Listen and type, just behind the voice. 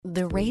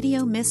The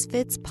Radio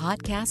Misfits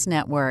Podcast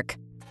Network.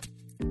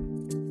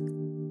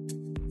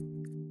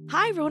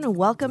 Hi, everyone, and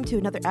welcome to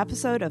another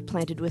episode of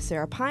Planted with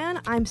Sara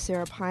Pion. I'm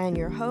Sara Pion,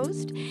 your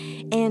host,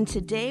 and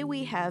today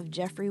we have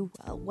Jeffrey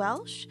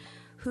Welsh,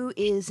 who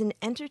is an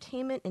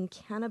entertainment and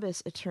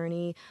cannabis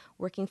attorney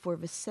working for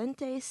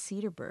Vicente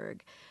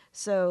Sederberg.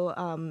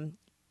 So,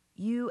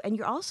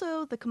 you're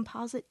also the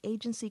Composite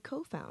agency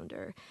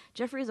co-founder.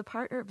 Jeffrey is a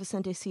partner at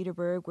Vicente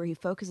Sederberg, where he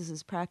focuses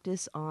his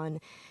practice on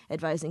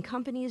advising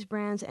companies,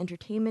 brands,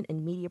 entertainment,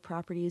 and media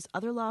properties,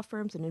 other law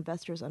firms, and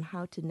investors on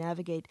how to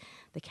navigate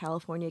the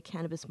California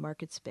cannabis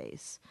market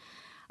space.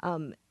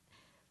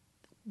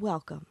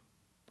 Welcome.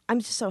 I'm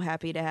just so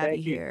happy to have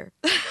you here.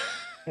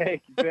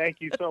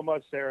 Thank you so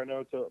much, Sara. No,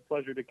 it's a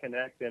pleasure to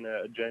connect and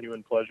a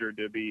genuine pleasure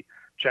to be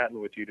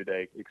chatting with you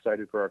today.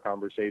 Excited for our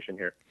conversation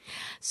here.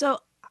 So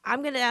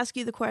I'm going to ask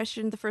you the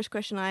first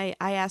question I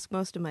ask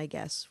most of my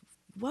guests.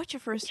 What's your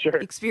first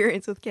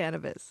experience with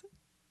cannabis?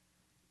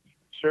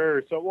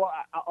 Sure. So, well,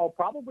 I'll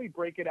probably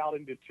break it out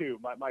into two.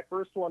 My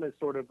first one is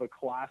sort of a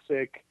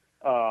classic.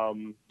 I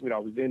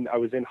was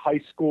in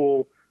high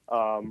school,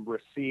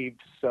 received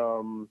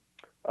some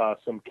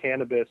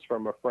cannabis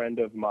from a friend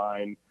of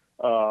mine.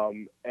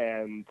 I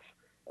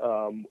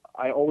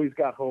always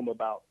got home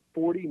about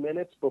 40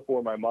 minutes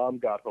before my mom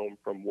got home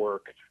from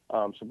work.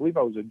 So I believe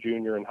I was a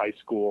junior in high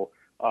school,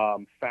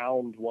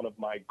 found one of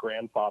my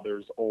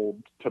grandfather's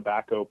old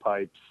tobacco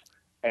pipes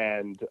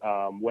and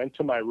went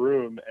to my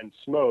room and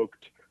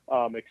smoked,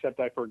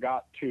 except I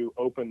forgot to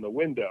open the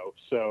window.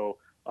 So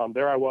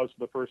there I was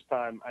for the first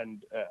time.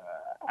 And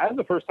as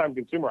a first-time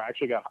consumer, I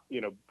actually got,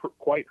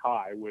 quite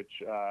high,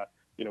 which,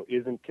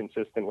 isn't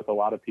consistent with a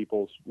lot of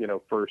people's,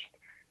 first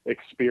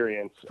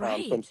experience.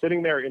 Right. So I'm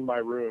sitting there in my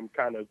room,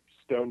 kind of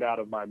stoned out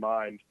of my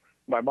mind.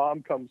 My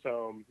mom comes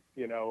home,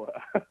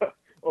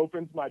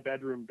 opens my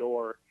bedroom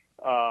door,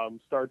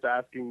 starts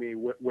asking me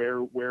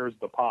where's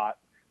the pot.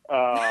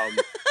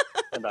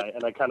 And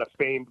I kind of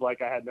feigned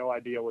like I had no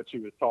idea what she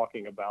was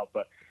talking about.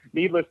 But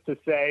needless to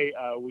say,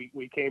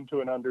 we came to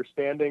an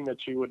understanding that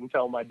she wouldn't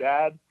tell my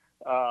dad.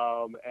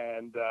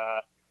 And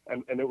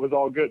it was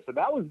all good. So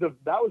that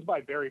was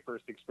my very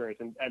first experience.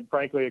 And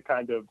frankly, it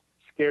kind of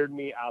scared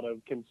me out of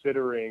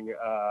considering,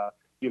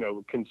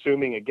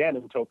 consuming again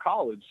until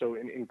college. So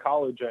in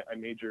college, I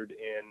majored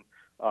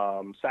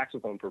in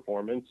saxophone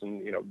performance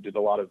and, did a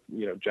lot of,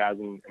 jazz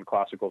and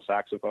classical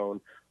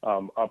saxophone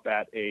up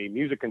at a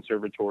music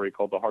conservatory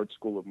called the Hart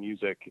School of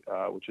Music,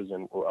 which is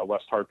in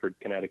West Hartford,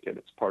 Connecticut.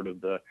 It's part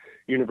of the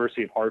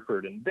University of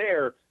Hartford. And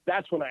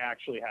that's when I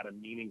actually had a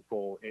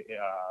meaningful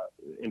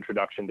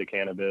introduction to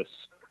cannabis.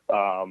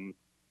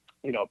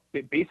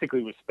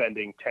 Basically was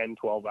spending 10,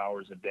 12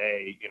 hours a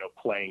day,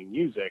 playing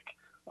music.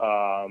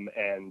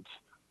 And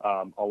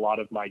a lot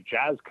of my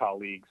jazz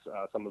colleagues,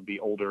 some of the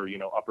older,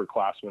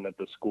 upperclassmen at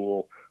the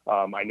school,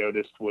 I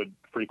noticed would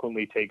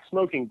frequently take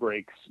smoking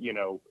breaks,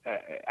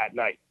 at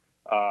night.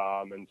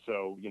 And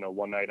so,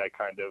 one night I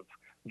kind of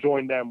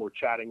joined them, we're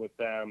chatting with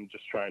them,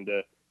 just trying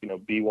to,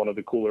 be one of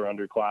the cooler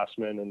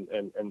underclassmen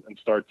and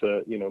start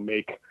to,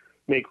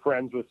 make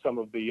friends with some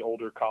of the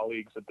older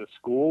colleagues at the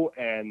school.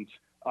 And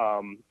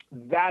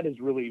that is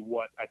really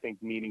what I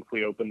think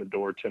meaningfully opened the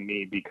door to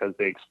me, because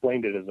they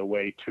explained it as a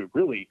way to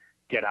really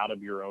get out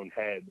of your own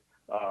head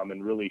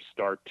and really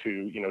start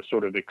to,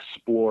 sort of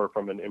explore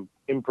from an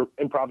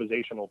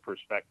improvisational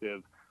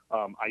perspective,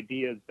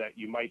 ideas that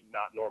you might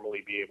not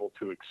normally be able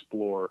to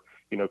explore,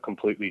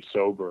 completely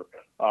sober.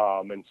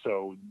 And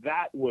so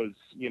that was,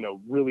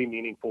 really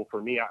meaningful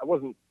for me. I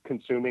wasn't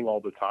consuming all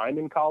the time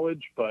in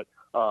college, but,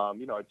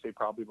 I'd say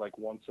probably like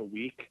once a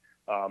week,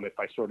 if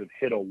I sort of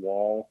hit a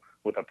wall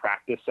with a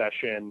practice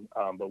session,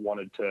 but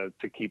wanted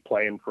to keep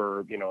playing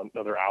for,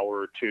 another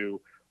hour or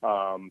two,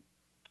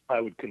 I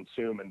would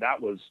consume. And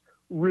that was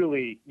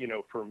really,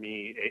 for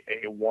me,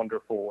 a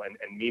wonderful and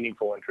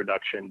meaningful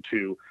introduction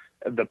to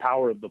the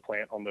power of the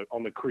plant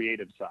on the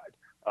creative side,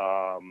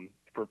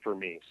 for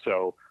me.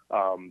 So,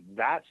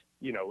 that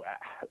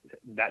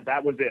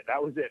was it.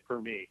 That was it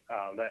for me.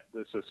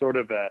 This is sort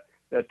of a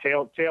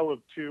tale of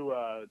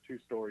two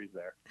stories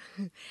there.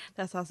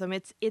 That's awesome.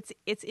 It's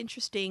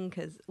interesting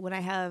because when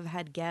I have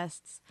had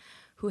guests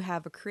who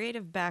have a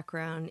creative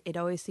background, it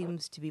always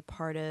seems to be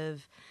part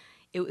of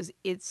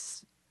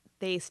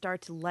they start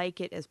to like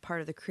it as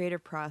part of the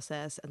creative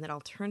process. And then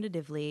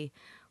alternatively,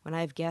 when I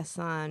have guests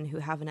on who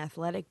have an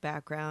athletic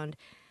background,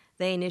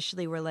 they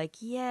initially were like,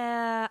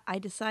 yeah, I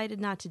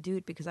decided not to do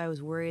it because I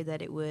was worried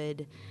that it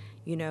would,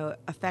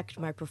 affect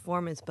my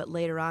performance. But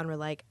later on, we're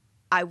like,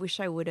 I wish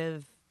I would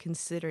have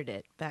considered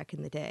it back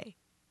in the day.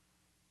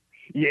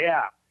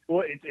 Yeah.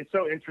 Well, it's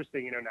so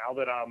interesting, now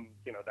that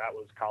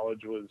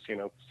college was,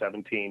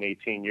 17,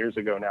 18 years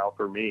ago now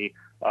for me,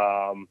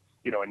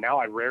 and now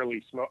I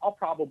rarely smoke. I'll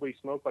probably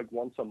smoke like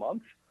once a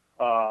month,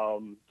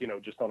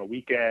 just on a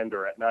weekend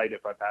or at night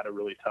if I've had a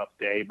really tough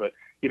day. But,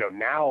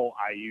 now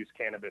I use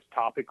cannabis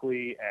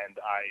topically and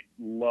I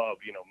love,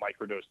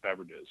 microdose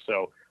beverages.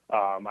 So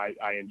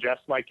I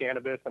ingest my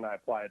cannabis and I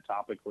apply it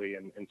topically,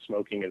 and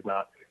smoking is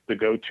not the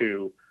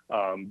go-to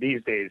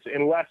these days,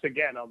 unless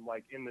again I'm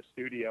like in the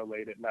studio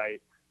late at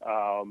night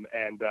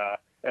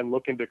and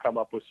looking to come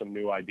up with some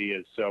new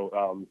ideas.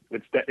 So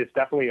it's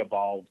definitely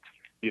evolved.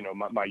 You know,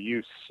 my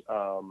use,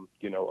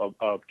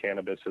 of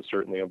cannabis has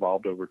certainly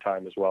evolved over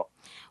time as well.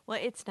 Well,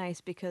 it's nice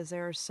because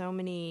there are so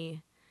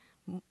many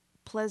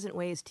pleasant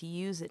ways to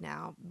use it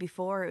now.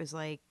 Before, it was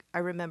like, I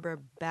remember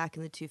back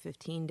in the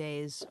 215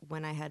 days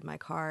when I had my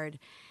card,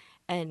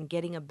 and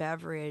getting a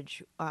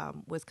beverage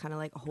was kind of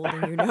like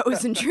holding your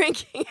nose and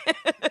drinking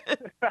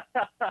it.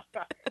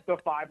 The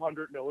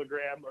 500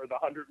 milligram or the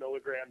 100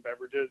 milligram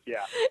beverages.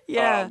 Yeah.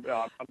 Yeah.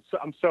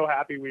 I'm so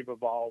happy we've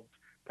evolved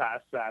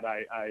past that.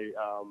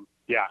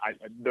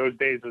 Those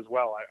days as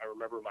well. I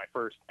remember my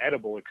first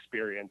edible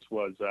experience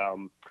was,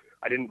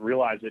 I didn't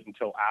realize it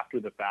until after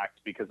the fact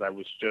because I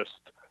was just,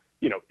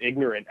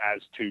 ignorant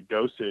as to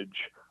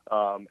dosage,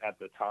 at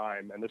the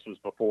time. And this was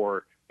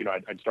before,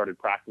 I'd started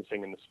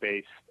practicing in the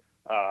space,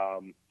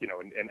 and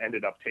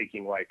ended up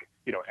taking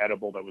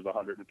edible that was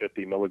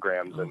 150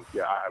 milligrams. And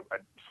I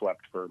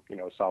slept for,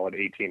 a solid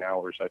 18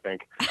 hours, I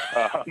think.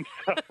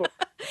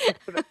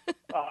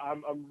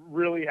 I'm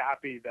really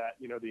happy that,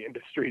 the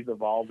industry is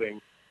evolving,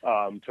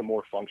 to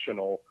more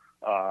functional,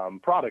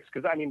 products.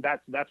 Cause I mean,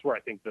 that's where I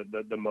think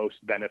the most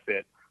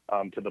benefit,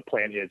 to the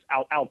plant is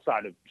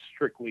outside of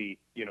strictly,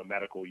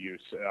 medical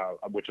use,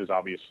 which is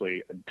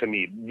obviously to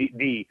me,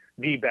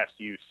 the best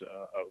use,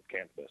 of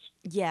cannabis.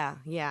 Yeah.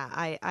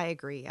 I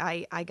agree.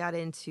 I got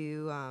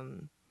into,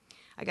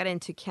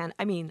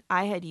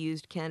 I had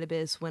used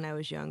cannabis when I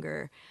was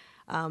younger,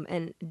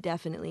 and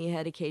definitely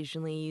had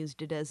occasionally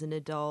used it as an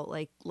adult,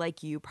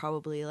 like you,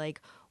 probably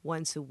like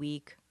once a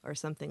week or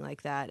something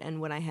like that. And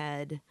when I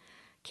had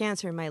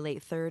cancer in my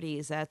late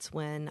 30s, that's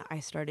when I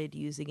started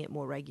using it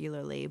more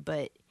regularly.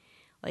 But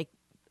like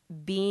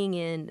being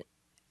in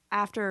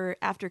after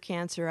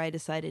cancer, I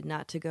decided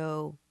not to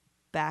go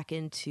back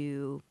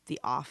into the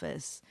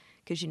office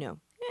because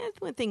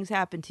when things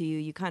happen to you,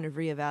 you kind of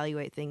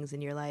reevaluate things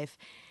in your life.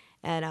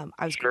 And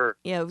I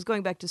was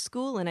going back to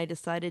school, and I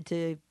decided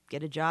to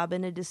get a job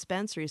in a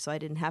dispensary so I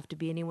didn't have to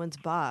be anyone's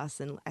boss.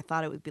 And I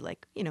thought it would be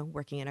like,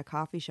 working in a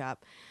coffee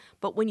shop.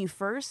 But when you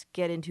first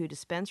get into a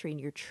dispensary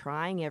and you're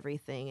trying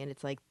everything, and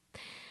it's like,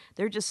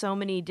 there are just so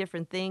many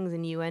different things,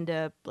 and you end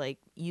up like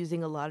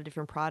using a lot of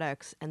different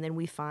products. And then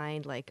we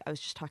find, like, I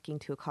was just talking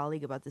to a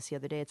colleague about this the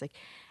other day. It's like,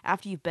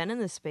 after you've been in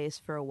this space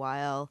for a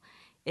while,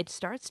 it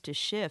starts to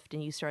shift,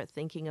 and you start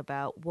thinking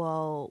about,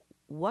 well,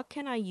 what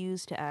can I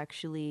use to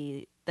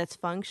actually that's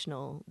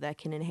functional, that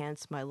can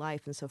enhance my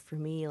life? And so for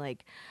me,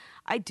 like,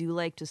 I do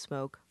like to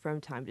smoke from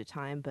time to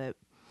time, but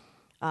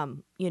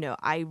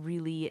I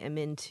really am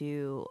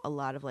into a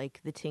lot of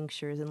like the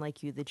tinctures and,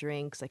 like you, the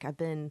drinks. Like, I've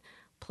been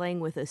playing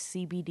with a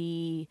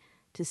CBD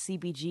to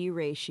CBG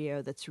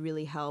ratio that's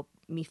really helped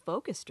me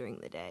focus during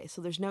the day.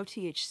 So there's no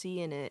THC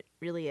in it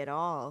really at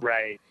all.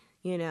 Right.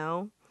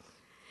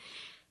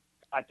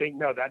 I think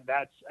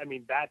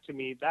that to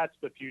me, that's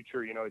the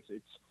future.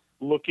 It's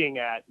looking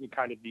at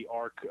kind of the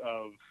arc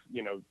of,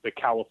 the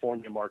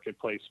California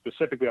marketplace,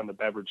 specifically on the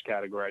beverage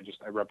category.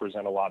 I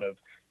represent a lot of,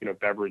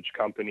 beverage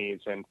companies,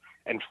 and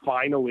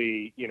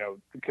finally,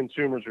 the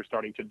consumers are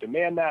starting to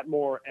demand that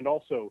more, and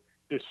also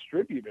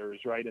distributors,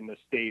 right, in the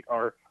state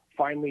are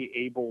finally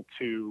able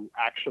to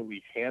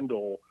actually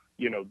handle,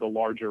 the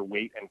larger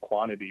weight and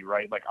quantity,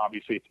 right? Like,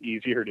 obviously it's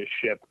easier to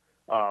ship,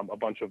 a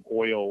bunch of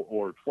oil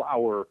or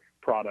flour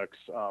products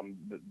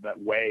that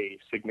weigh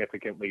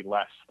significantly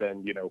less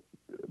than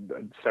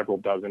several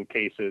dozen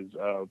cases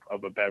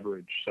of a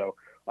beverage. So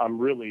I'm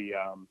really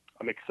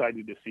I'm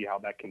excited to see how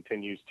that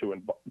continues to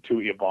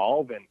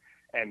evolve,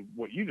 and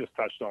what you just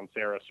touched on,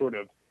 Sarah, sort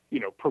of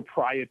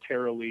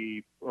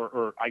proprietarily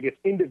or I guess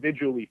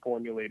individually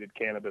formulated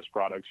cannabis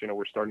products.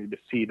 We're starting to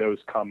see those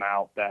come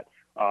out that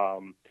I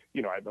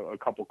have a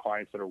couple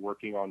clients that are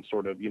working on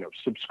sort of,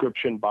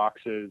 subscription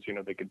boxes,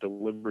 they get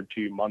delivered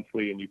to you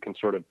monthly, and you can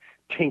sort of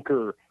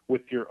tinker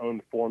with your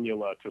own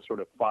formula to sort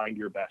of find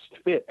your best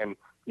fit. And,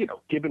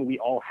 given we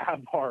all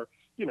have our,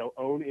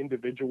 own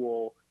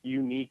individual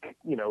unique,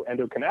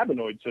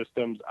 endocannabinoid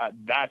systems,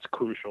 that's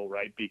crucial,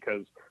 right?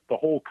 Because the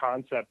whole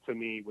concept to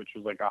me, which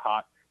was like a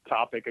hot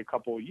topic a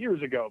couple of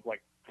years ago, of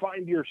like,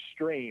 find your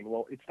strain.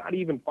 Well, it's not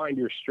even find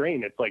your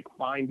strain. It's like,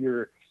 find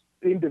your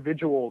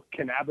individual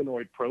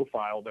cannabinoid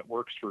profile that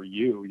works for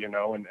you,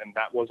 and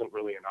that wasn't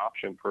really an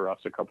option for us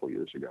a couple of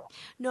years ago.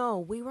 No,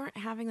 we weren't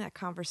having that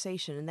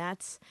conversation. And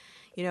that's,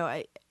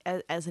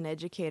 as an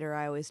educator,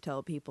 I always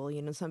tell people,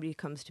 somebody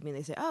comes to me and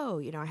they say,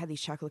 oh, I had these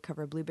chocolate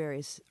covered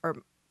blueberries, or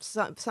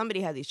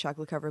somebody had these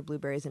chocolate covered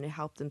blueberries and it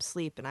helped them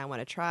sleep, and I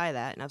want to try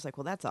that. And I was like,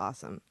 well, that's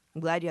awesome.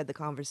 I'm glad you had the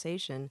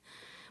conversation.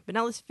 But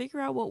now let's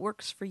figure out what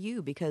works for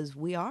you, because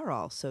we are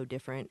all so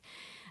different.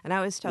 And I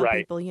always tell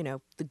people,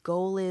 the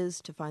goal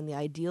is to find the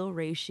ideal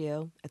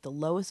ratio at the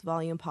lowest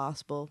volume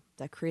possible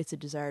that creates a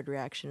desired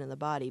reaction in the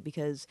body.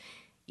 Because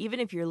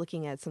even if you're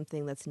looking at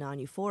something that's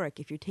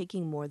non-euphoric, if you're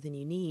taking more than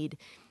you need,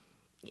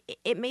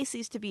 it may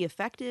cease to be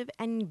effective,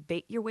 and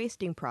you're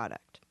wasting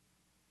product.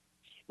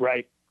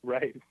 Right.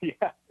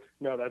 Yeah.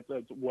 No,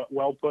 that's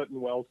well put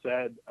and well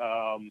said.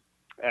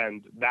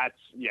 And that's,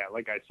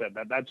 like I said,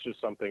 that's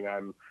just something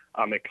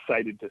I'm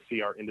excited to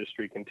see our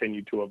industry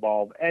continue to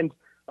evolve. And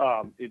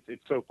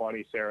it's so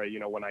funny, Sarah,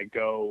 when I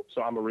go,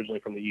 so I'm originally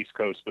from the East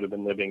Coast, but have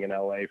been living in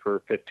LA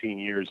for 15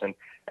 years. And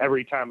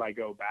every time I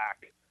go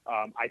back,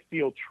 I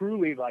feel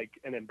truly like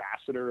an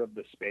ambassador of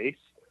the space.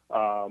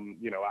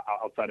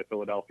 Outside of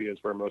Philadelphia is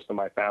where most of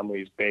my family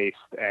is based.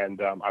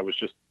 And I was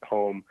just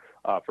home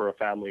for a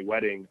family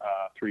wedding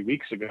 3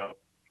 weeks ago.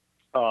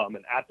 And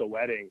at the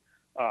wedding,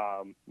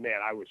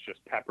 I was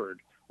just peppered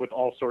with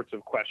all sorts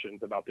of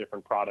questions about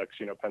different products.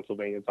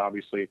 Pennsylvania is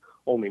obviously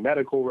only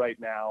medical right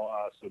now,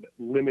 so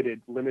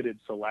limited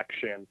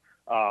selection.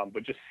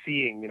 But just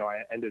seeing,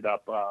 I ended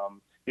up,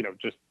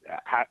 just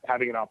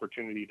having an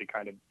opportunity to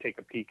kind of take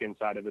a peek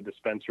inside of a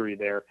dispensary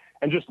there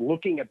and just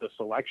looking at the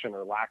selection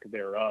or lack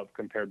thereof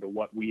compared to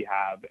what we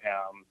have.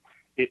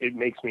 It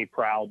makes me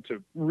proud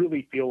to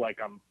really feel like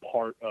I'm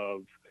part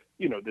of,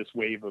 this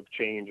wave of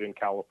change in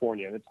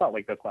California. And it's not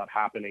like that's not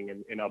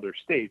happening in other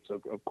states.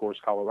 Of course,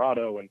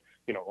 Colorado and,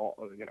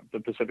 the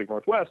Pacific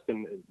Northwest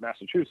and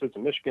Massachusetts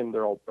and Michigan,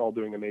 they're all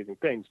doing amazing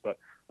things. But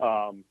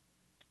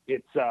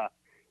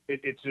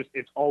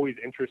it's always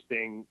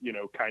interesting,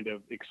 kind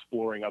of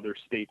exploring other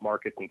state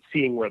markets and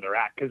seeing where they're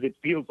at, because it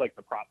feels like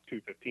the Prop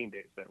 215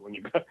 days there when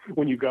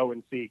you go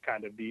and see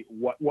kind of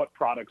what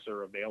products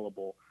are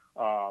available.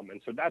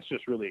 And so that's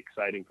just really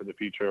exciting for the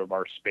future of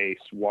our space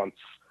once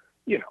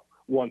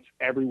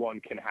everyone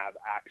can have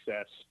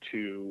access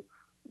to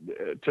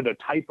the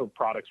type of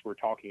products we're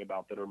talking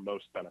about that are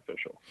most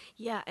beneficial.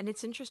 Yeah, and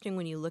it's interesting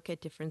when you look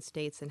at different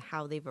states and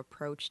how they've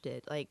approached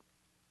it. Like,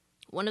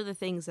 one of the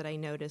things that I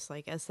noticed,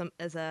 like as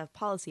a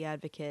policy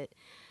advocate,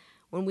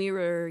 when we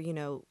were,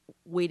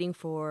 waiting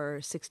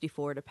for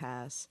 64 to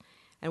pass,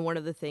 and one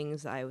of the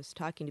things I was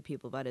talking to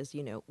people about is,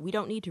 we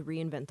don't need to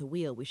reinvent the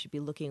wheel. We should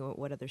be looking at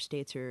what other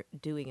states are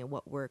doing and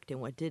what worked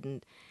and what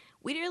didn't.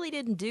 We really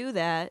didn't do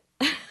that.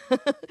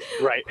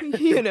 Right.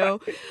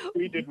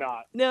 We did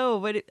not. No,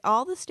 but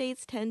all the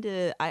states tend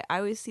to, I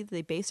always see that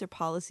they base their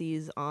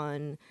policies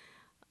on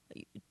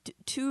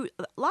a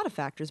lot of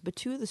factors, but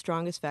two of the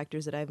strongest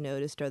factors that I've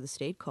noticed are the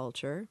state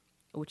culture,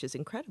 which is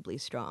incredibly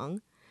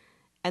strong.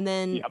 And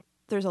then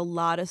there's a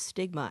lot of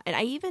stigma. And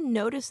I even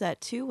noticed that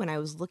too when I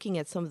was looking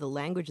at some of the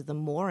language of the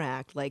MORE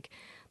Act. Like,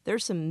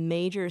 there's some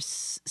major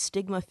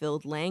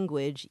stigma-filled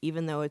language,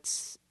 even though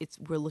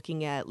we're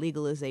looking at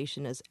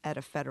legalization as at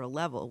a federal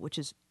level, which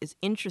is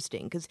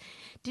interesting. Because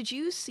did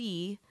you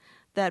see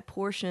that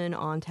portion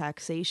on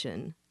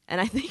taxation?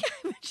 And I think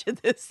I mentioned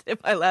this in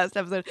my last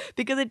episode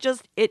because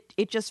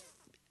it just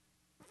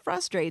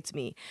frustrates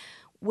me,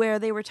 where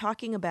they were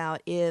talking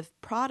about if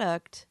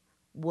product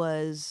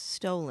was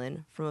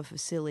stolen from a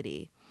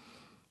facility,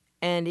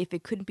 and if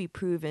it couldn't be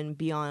proven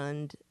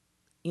beyond,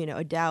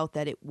 a doubt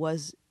that it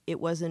wasn't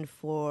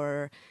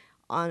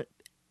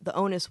the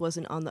onus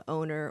wasn't on the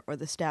owner or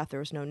the staff, there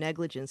was no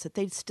negligence, that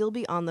they'd still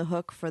be on the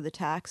hook for the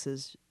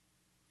taxes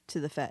to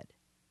the Fed.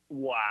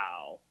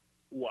 Wow.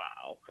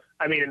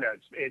 I mean,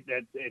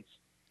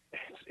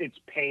 it's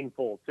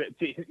painful to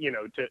the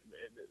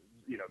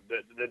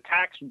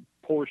tax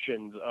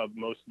portions of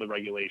most of the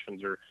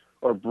regulations are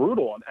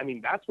brutal. I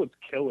mean, that's what's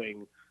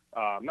killing.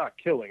 Not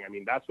killing. I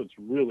mean, that's what's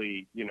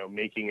really,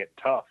 making it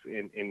tough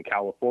in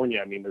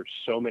California. I mean, there's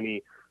so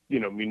many,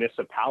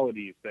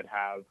 municipalities that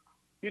have,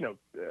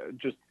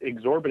 just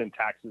exorbitant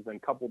taxes,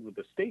 and coupled with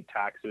the state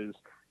taxes,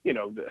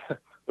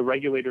 the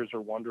regulators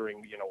are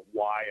wondering,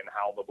 why and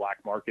how the black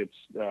markets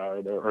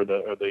or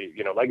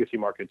the legacy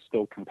market's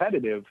still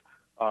competitive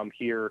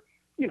here,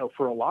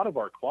 for a lot of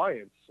our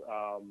clients.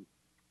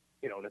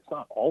 And it's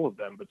not all of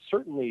them, but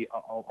certainly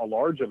a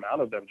large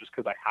amount of them, just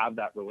because I have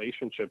that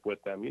relationship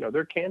with them,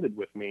 they're candid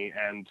with me.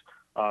 And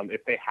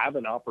if they have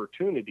an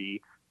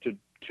opportunity to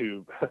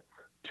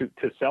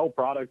sell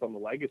product on the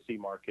legacy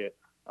market,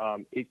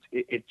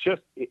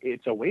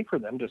 it's a way for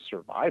them to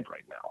survive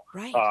right now.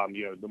 Right.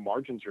 The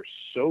margins are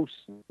so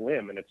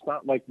slim, and it's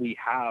not like we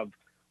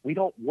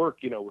don't work,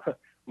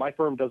 my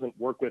firm doesn't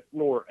work with,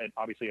 nor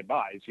obviously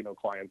advise,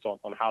 clients on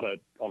how to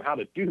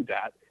do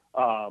that.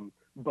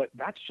 But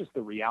that's just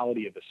the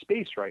reality of the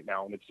space right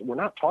now. And we're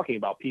not talking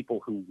about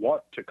people who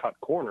want to cut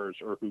corners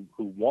or who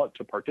want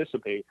to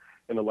participate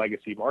in the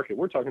legacy market.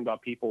 We're talking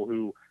about people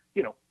who,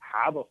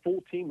 have a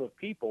full team of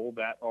people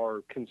that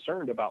are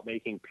concerned about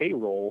making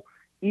payroll,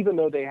 even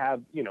though they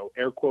have,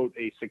 air quote,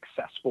 a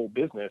successful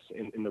business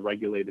in the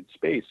regulated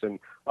space. And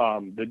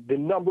the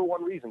number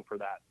one reason for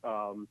that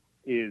are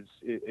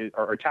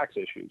tax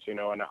issues, and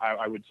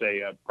I would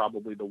say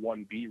probably the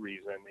 1B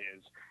reason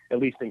is, at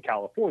least in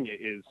California,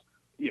 is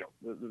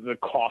the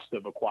cost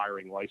of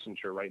acquiring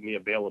licensure, right, and the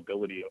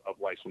availability of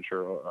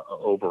licensure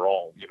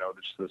overall.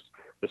 There's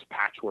this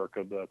patchwork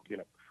of the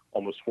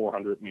almost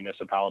 400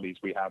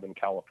 municipalities we have in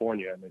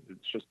California, and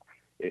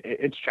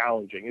it's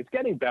challenging. It's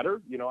getting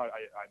better. I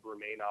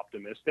remain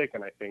optimistic,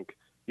 and I think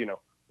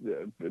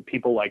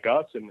people like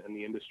us and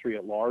the industry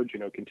at large,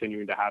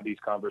 continuing to have these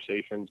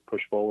conversations,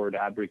 push forward,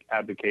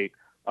 advocate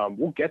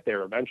we'll get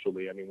there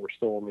eventually. I mean, we're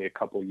still only a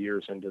couple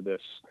years into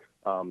this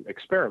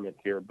experiment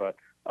here, but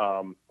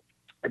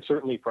it's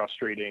certainly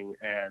frustrating.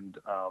 And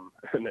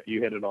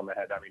you hit it on the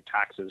head. I mean,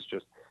 taxes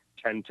just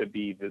tend to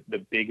be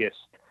the biggest,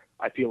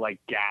 I feel like,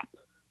 gap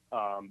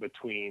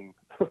between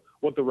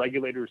what the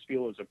regulators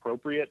feel is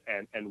appropriate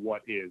and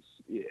what is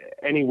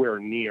anywhere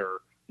near,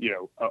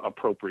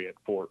 appropriate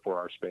for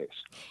our space.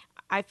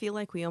 I feel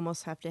like we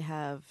almost have to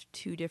have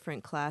two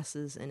different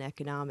classes in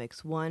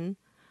economics. One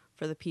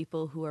for the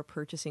people who are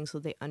purchasing so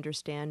they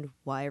understand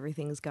why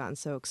everything's gotten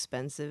so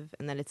expensive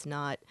and that it's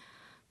not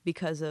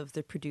because of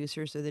the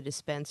producers or the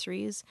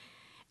dispensaries.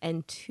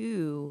 And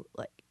two,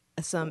 like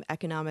some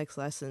economics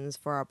lessons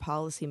for our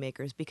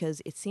policymakers,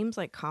 because it seems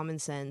like common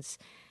sense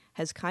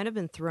has kind of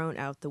been thrown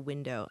out the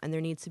window and there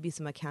needs to be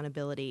some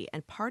accountability.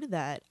 And part of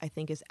that, I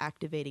think, is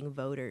activating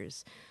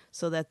voters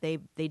so that they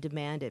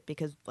demand it.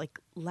 Because like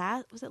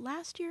was it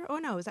last year? Oh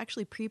no, it was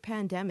actually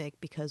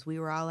pre-pandemic because we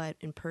were all at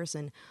in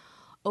person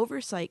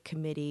oversight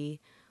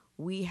committee.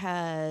 We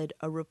had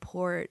a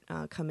report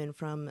come in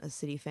from a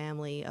city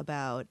family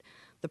about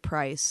the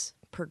price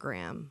per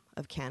gram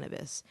of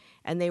cannabis.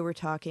 And they were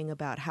talking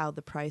about how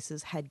the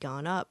prices had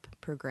gone up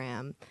per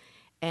gram.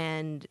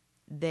 And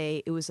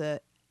it was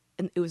a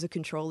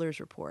controller's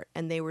report,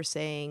 and they were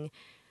saying,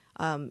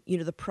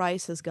 the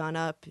price has gone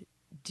up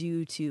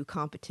due to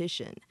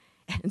competition.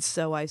 And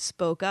so I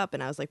spoke up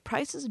and I was like,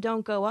 prices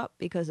don't go up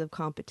because of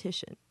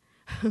competition.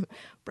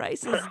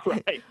 prices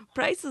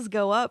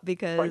go up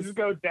because prices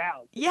go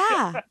down.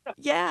 Yeah.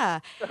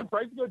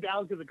 Prices go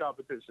down because of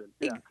competition.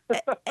 Yeah.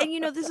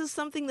 And this is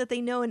something that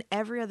they know in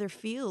every other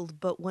field,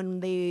 but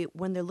when they're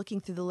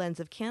looking through the lens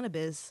of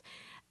cannabis,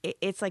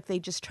 it's like they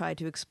just tried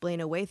to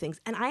explain away things.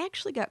 And I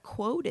actually got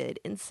quoted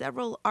in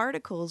several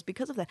articles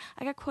because of that.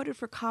 I got quoted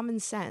for common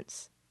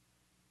sense.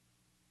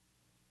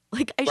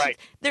 Like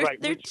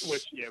there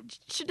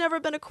should never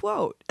have been a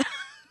quote.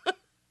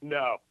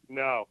 No.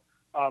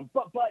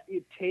 But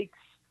it takes,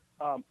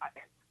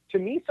 to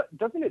me,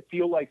 doesn't it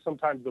feel like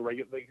sometimes we're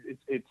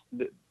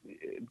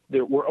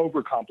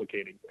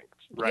overcomplicating things,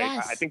 right?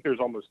 Yes. I think there's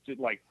almost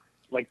like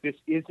this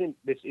isn't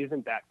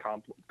that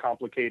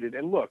complicated.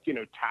 And look,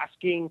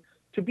 tasking,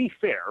 to be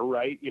fair,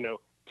 right?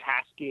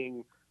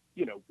 Tasking,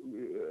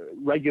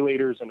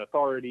 regulators and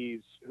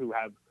authorities who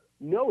have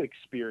no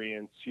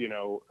experience,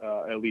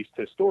 at least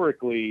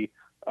historically,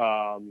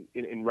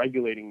 in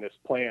regulating this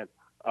plant,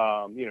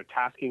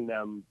 tasking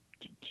them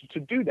to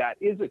do that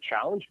is a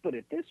challenge. But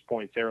at this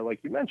point, Sara,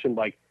 like you mentioned,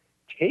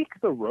 take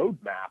the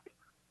roadmap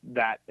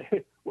that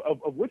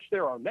of which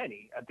there are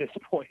many at this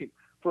point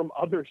from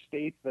other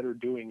states that are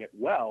doing it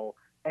well,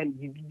 and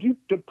you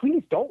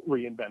please don't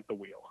reinvent the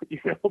wheel.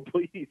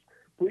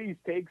 Please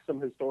take some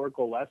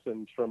historical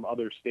lessons from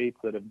other states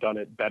that have done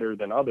it better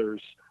than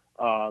others,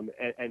 and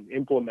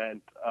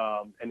implement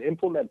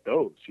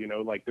those.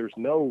 There's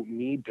no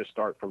need to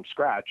start from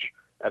scratch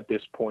at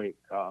this point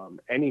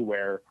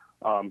anywhere,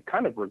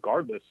 kind of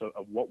regardless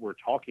of what we're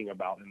talking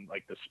about in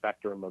the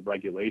spectrum of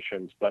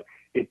regulations. But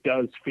it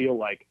does feel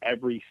like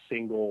every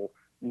single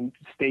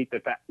state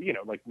that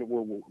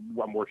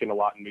I'm working a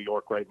lot in New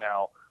York right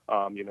now,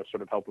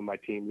 sort of helping my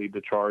team lead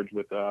the charge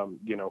with the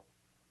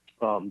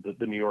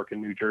New York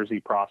and New Jersey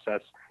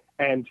process.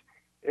 And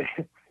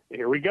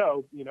here we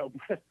go,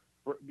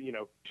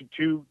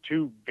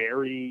 two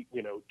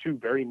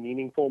very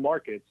meaningful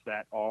markets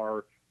that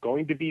are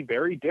going to be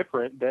very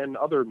different than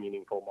other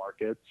meaningful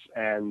markets.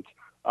 And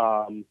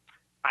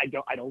I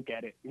don't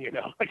get it.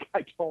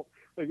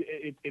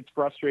 It's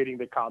frustrating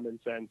that common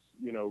sense,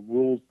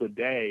 rules the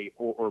day,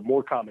 or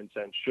more common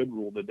sense should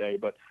rule the day.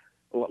 But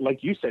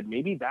like you said,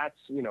 maybe that's,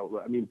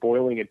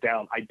 boiling it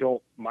down.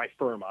 My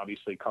firm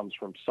obviously comes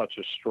from such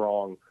a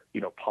strong,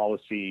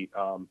 policy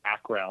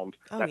background.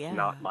 That's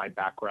not my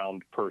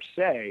background per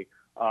se.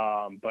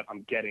 But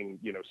I'm getting,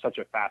 such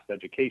a fast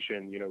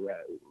education,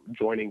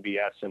 joining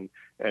VS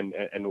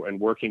and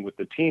working with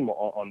the team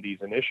on these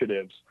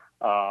initiatives.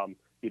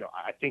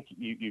 I think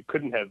you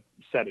couldn't have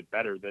said it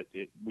better that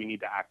we need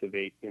to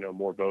activate,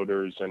 more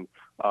voters. And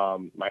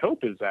my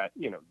hope is that,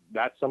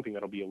 that's something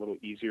that'll be a little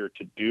easier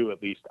to do,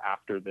 at least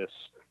after this,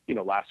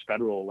 last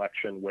federal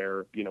election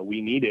where,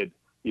 we needed,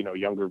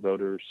 younger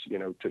voters,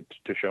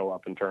 to show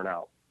up and turn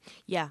out.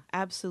 Yeah,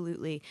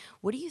 absolutely.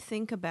 What do you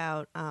think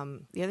about,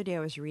 the other day I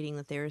was reading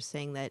that they were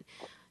saying that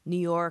New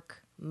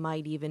York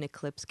might even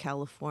eclipse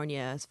California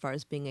as far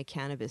as being a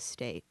cannabis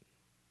state?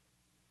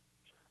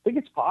 I think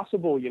it's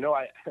possible,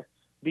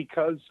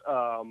 because,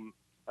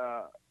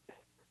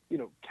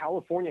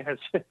 California has,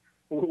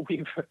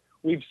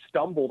 we've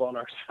stumbled on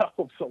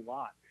ourselves a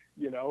lot,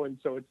 and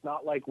so it's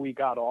not like we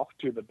got off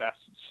to the best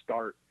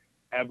start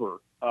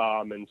ever.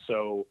 And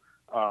so,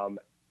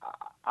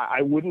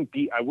 I wouldn't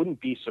be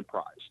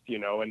surprised,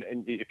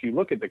 and if you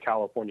look at the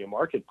California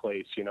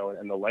marketplace,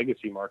 and the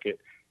legacy market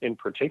in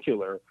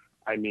particular,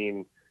 I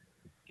mean,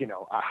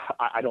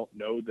 I don't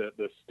know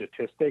the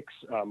statistics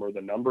or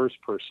the numbers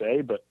per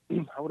se, but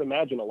I would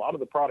imagine a lot of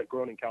the product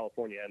grown in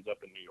California ends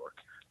up in New York.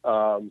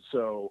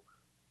 So,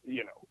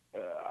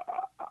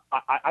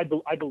 I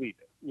believe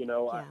it.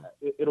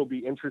 It'll be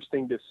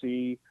interesting to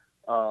see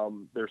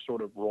their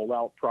sort of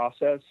rollout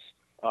process.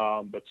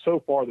 But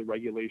so far, the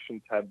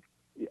regulations have,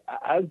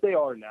 as they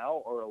are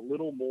now, are a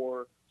little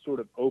more sort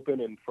of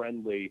open and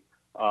friendly,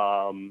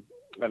 and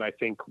I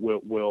think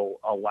will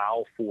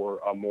allow for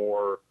a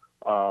more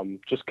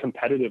just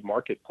competitive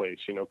marketplace.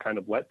 Kind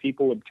of let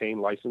people obtain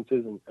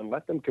licenses and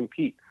let them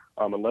compete,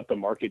 and let the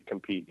market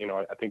compete.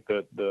 I think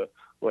that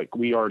like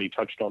we already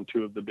touched on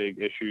two of the big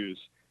issues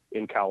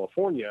in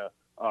California,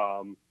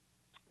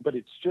 but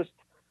it's just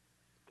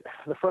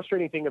the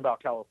frustrating thing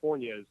about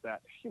California is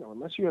that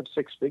unless you have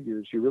six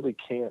figures, you really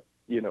can't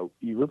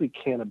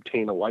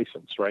obtain a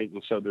license, right?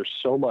 And so there's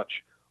so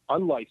much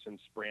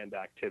unlicensed brand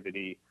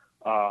activity.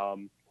 I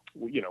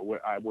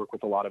work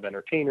with a lot of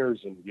entertainers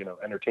and,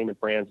 entertainment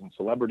brands and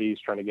celebrities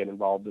trying to get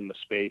involved in the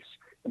space,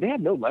 and they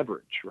have no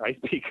leverage, right?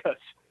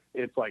 Because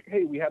it's like,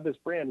 hey, we have this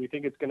brand. We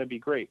think it's going to be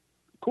great.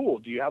 Cool.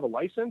 Do you have a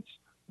license?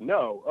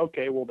 No.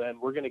 Okay. Well, then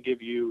we're going to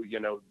give you,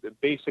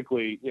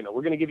 basically,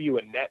 we're going to give you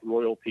a net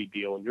royalty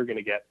deal, and you're going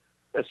to get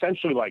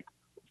essentially like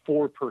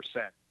 4%,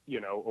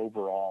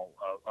 overall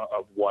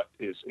of what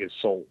is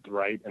sold.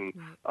 Right.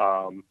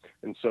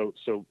 And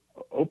so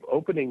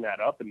opening that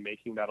up and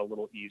making that a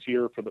little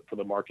easier for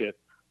the market,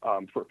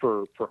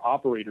 for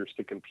operators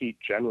to compete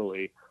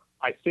generally,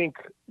 I think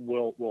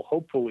will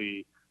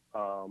hopefully,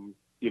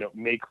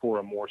 make for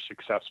a more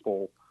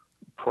successful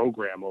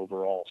program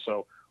overall.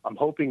 So I'm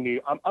hoping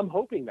I'm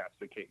hoping that's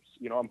the case.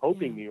 I'm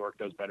hoping New York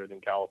does better than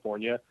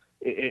California.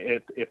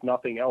 If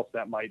nothing else,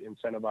 that might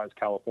incentivize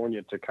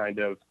California to kind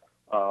of,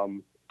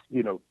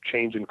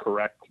 change and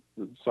correct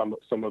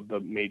some of the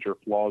major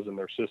flaws in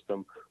their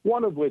system.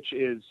 One of which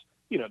is,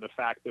 the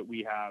fact that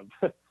we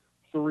have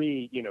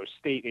three,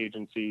 state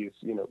agencies,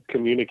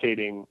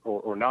 communicating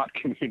or not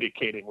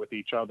communicating with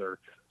each other.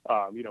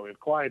 We have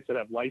clients that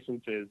have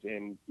licenses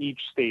in each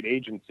state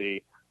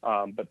agency,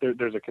 but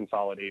there's a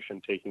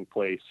consolidation taking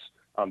place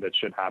that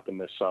should happen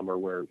this summer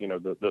where,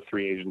 the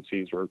three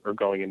agencies are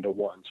going into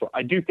one. So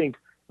I do think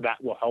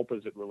that will help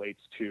as it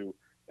relates to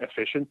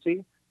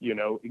efficiency.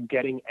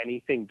 Getting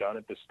anything done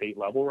at the state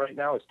level right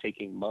now is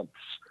taking months,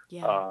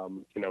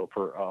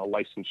 for a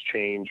license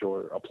change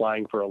or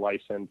applying for a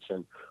license.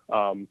 And,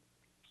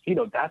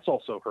 that's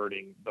also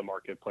hurting the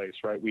marketplace,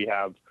 right? We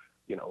have,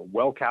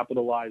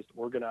 well-capitalized,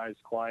 organized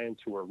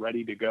clients who are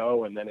ready to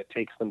go, and then it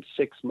takes them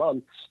 6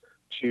 months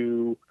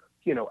to,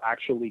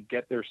 actually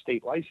get their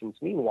state license.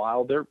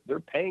 Meanwhile, they're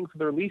paying for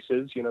their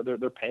leases,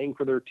 they're paying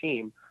for their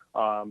team.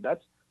 I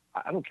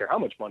don't care how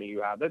much money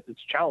you have.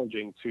 It's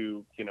challenging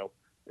to,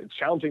 it's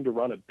challenging to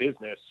run a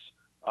business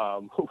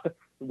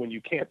when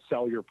you can't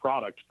sell your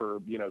product for,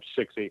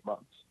 6-8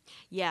 months.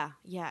 Yeah,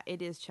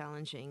 it is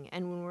challenging.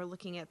 And when we're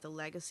looking at the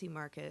legacy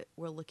market,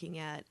 we're looking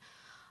at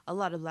a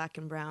lot of Black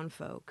and brown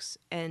folks,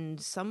 and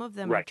some of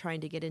them are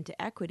trying to get into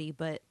equity,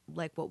 but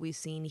like what we've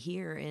seen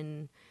here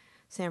in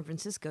San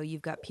Francisco,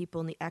 you've got people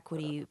in the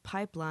equity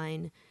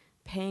pipeline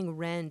paying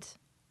rent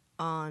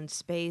on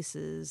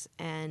spaces,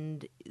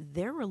 and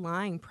they're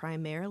relying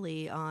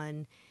primarily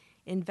on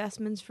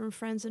investments from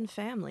friends and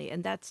family,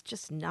 and that's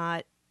just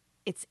not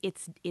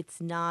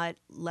it's not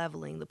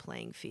leveling the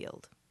playing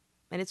field,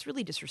 and it's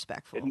really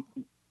disrespectful.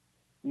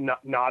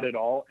 Not at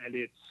all. And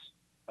it's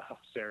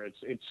Sarah,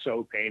 it's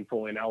so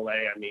painful in LA.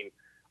 I mean,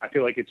 I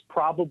feel like it's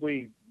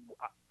probably,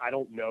 I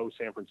don't know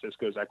San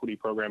Francisco's equity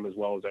program as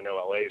well as I know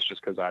LA's,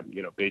 just because I'm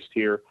based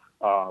here,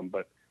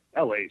 but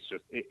LA is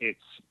just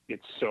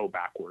it's so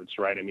backwards,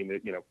 right? I mean,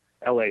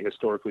 LA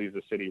historically is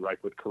a city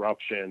ripe with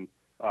corruption.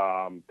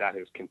 That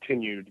has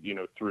continued,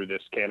 through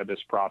this cannabis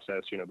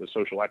process, the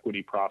social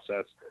equity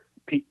process.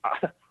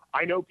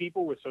 I know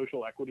people with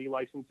social equity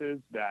licenses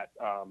that,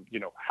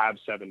 have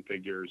 7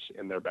 figures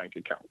in their bank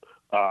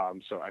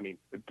account. So, I mean,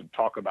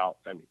 talk about,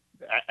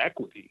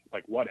 equity,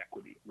 like what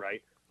equity,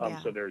 right?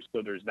 So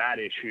there's that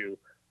issue.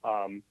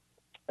 And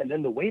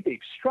then the way they've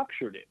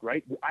structured it,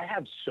 right? I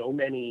have so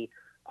many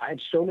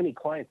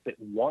clients that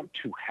want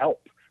to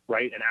help,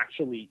 right? And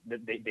actually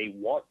they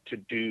want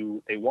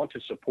to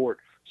support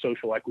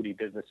social equity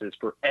businesses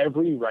for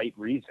every right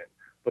reason.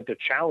 But the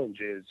challenge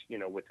is,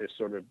 with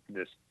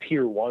this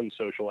tier 1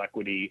 social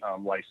equity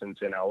license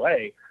in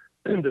LA,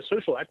 the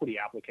social equity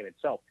applicant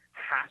itself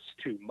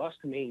must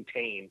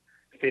maintain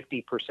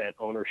 50%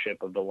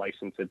 ownership of the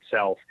license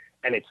itself,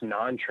 and it's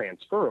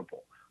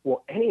non-transferable.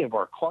 Well, any of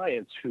our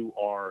clients who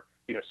are,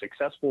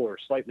 successful or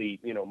slightly,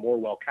 more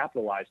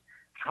well-capitalized,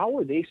 how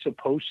are they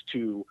supposed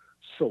to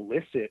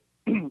solicit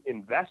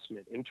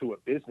investment into a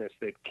business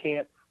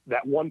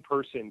that one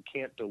person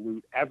can't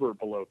dilute ever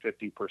below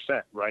 50%,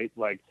 right?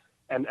 Like,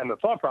 and the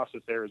thought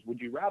process there is, would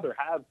you rather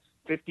have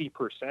 50%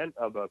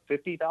 of a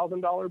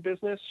 $50,000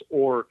 business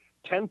or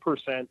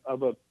 10%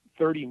 of a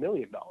 $30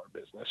 million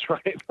business,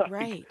 right?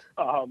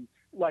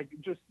 Like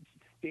just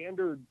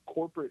standard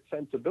corporate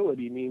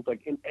sensibility means,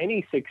 like, in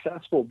any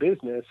successful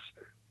business,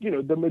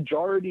 the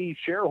majority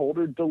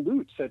shareholder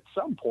dilutes at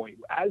some point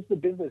as the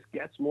business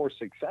gets more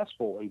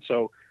successful. And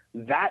so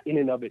that in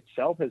and of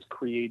itself has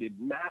created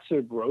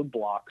massive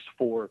roadblocks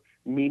for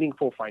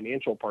meaningful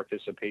financial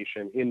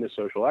participation in the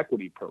social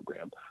equity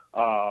program.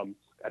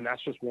 And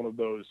that's just one of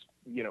those,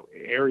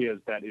 areas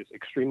that is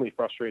extremely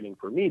frustrating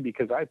for me,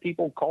 because I have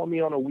people call me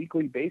on a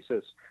weekly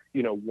basis,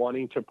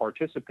 wanting to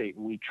participate,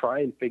 and we try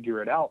and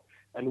figure it out.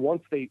 And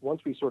once we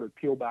sort of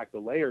peel back the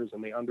layers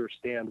and they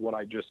understand what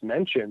I just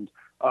mentioned,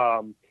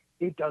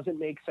 it doesn't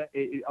make sense.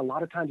 A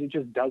lot of times it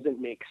just doesn't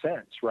make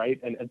sense, right?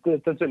 And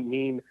it doesn't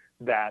mean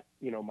that,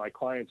 my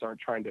clients aren't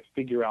trying to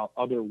figure out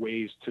other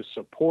ways to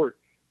support,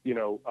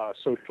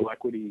 social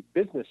equity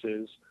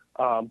businesses,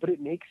 but it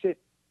makes it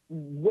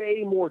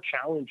way more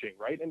challenging,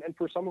 right? And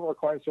for some of our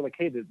clients, they're like,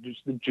 hey, the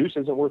juice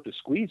isn't worth the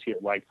squeeze here.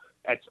 Like,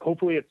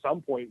 hopefully at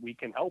some point we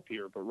can help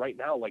here, but right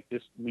now, like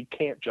this, we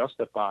can't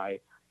justify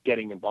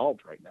getting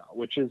involved right now,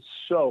 which is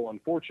so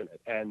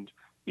unfortunate. And,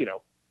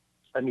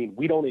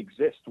 we don't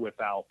exist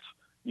without,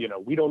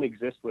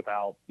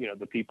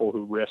 the people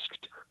who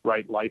risked,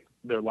 right,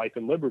 their life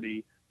and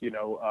liberty,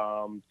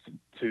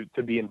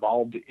 to be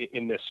involved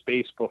in this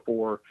space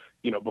before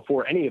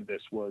any of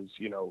this was,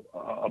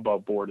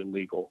 above board and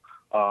legal.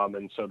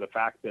 And so the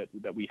fact that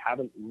we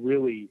haven't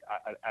really,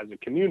 as a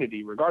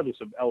community, regardless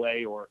of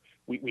LA, or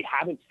we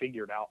haven't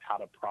figured out how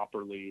to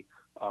properly,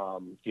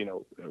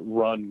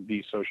 run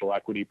these social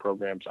equity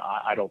programs,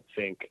 I don't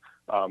think.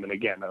 And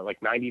again, like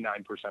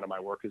 99% of my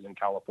work is in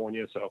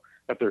California. So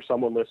if there's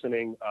someone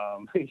listening,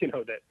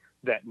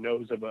 that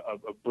knows of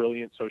a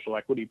brilliant social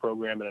equity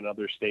program in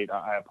another state,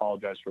 I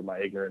apologize for my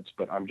ignorance,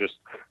 but I'm just,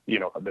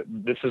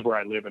 this is where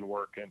I live and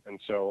work.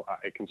 And so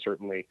I can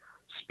certainly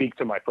speak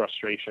to my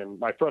frustration.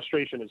 My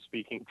frustration is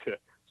speaking to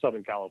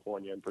Southern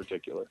California in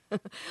particular.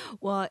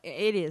 Well,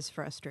 it is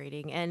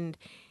frustrating. And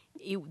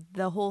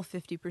the whole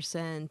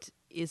 50%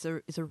 is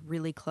a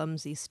really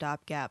clumsy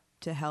stopgap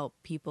to help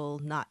people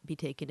not be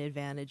taken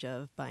advantage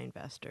of by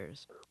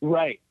investors.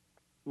 Right.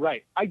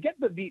 I get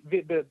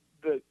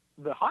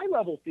the high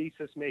level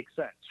thesis makes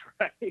sense,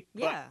 right?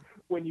 Yeah.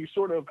 But when you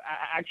sort of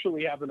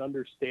actually have an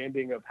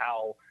understanding of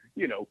how,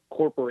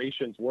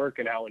 corporations work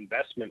and how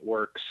investment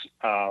works,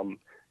 I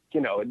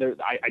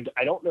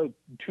don't know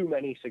too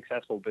many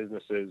successful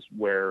businesses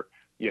where,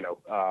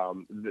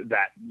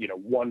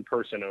 one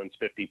person owns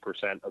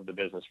 50% of the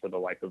business for the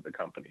life of the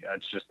company.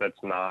 That's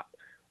not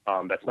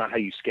how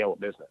you scale a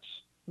business.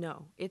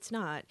 No, it's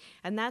not.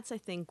 And that's, I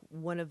think,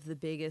 one of the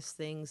biggest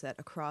things that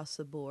across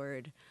the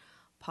board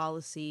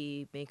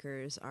policy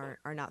makers are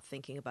not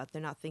thinking about.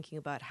 They're not thinking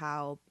about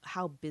how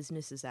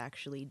business is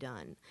actually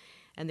done.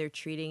 And they're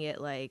treating it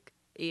like,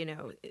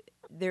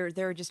 there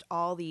are just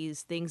all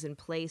these things in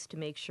place to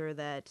make sure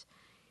that,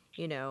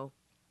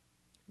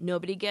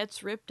 nobody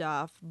gets ripped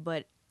off,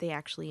 but they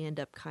actually end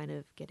up kind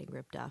of getting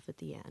ripped off at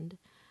the end.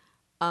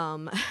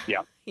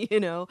 Yeah.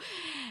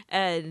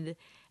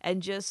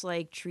 And just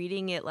like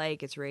treating it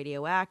like it's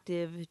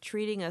radioactive,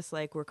 treating us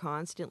like we're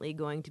constantly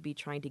going to be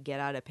trying to get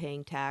out of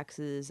paying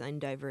taxes and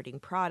diverting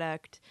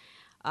product.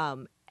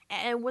 And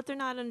what they're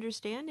not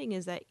understanding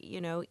is that,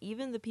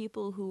 even the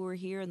people who were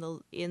here in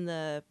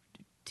the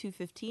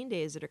 215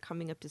 days that are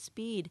coming up to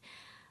speed,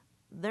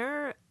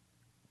 they're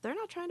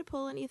not trying to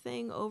pull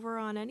anything over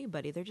on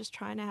anybody. They're just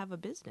trying to have a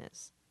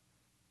business.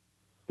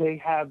 They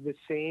have the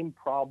same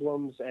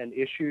problems and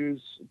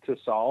issues to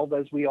solve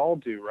as we all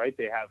do, right?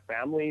 They have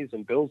families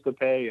and bills to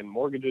pay and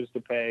mortgages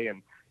to pay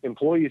and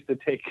employees to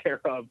take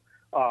care of.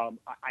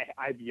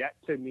 I've yet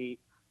to meet,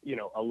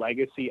 a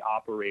legacy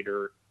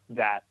operator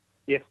that,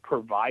 if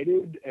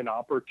provided an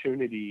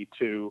opportunity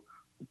to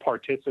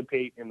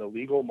participate in the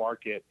legal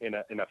market in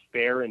a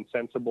fair and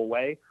sensible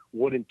way,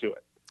 wouldn't do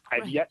it.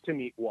 I've yet to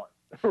meet one,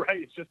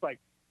 right? It's just like,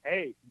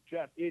 hey,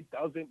 Jeff, it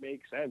doesn't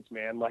make sense,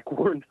 man. Like,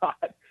 we're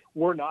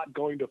not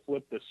going to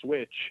flip the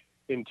switch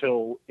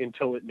until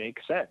it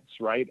makes sense,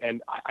 right?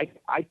 And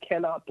I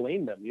cannot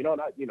blame them.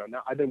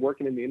 Now I've been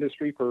working in the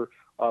industry for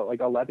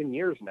like 11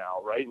 years now,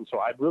 right? And so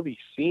I've really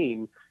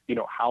seen,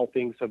 how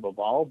things have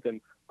evolved,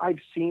 and I've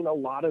seen a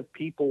lot of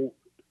people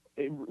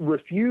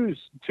refuse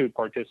to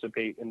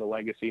participate in the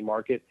legacy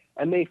market,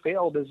 and they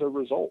failed as a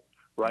result,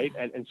 right?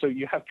 And so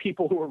you have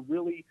people who are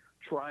really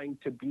trying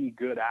to be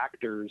good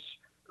actors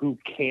who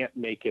can't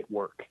make it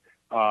work.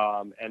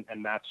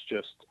 And that's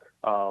just,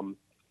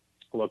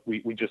 look,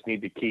 we just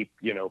need to keep,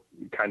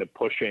 kind of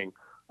pushing.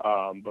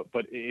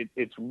 But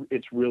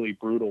it's really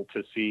brutal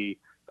to see,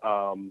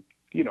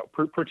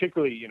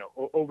 particularly,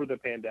 over the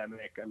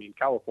pandemic. I mean,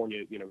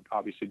 California,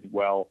 obviously did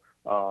well,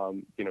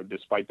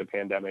 despite the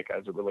pandemic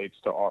as it relates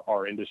to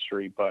our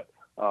industry. But,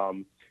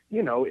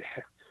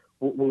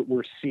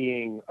 we're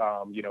seeing,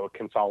 a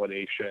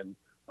consolidation.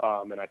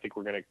 And I think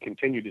we're going to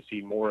continue to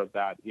see more of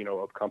that,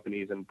 of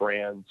companies and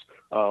brands.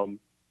 And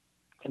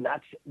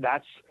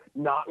that's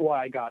not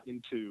why I got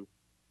into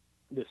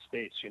this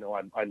space.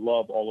 I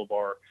love all of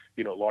our,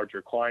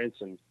 larger clients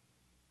and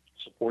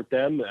support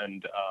them.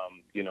 And,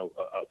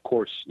 of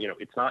course,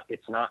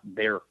 it's not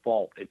their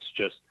fault. It's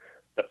just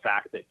the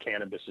fact that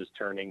cannabis is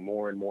turning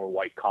more and more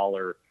white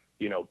collar,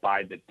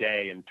 by the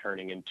day, and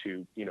turning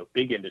into,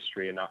 big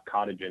industry and not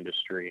cottage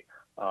industry.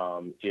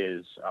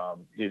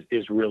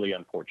 is really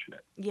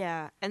unfortunate.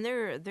 Yeah, and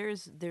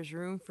there's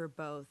room for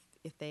both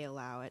if they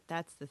allow it.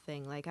 That's the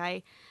thing. Like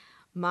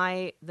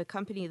the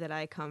company that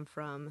I come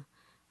from,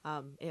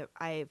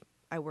 I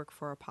work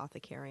for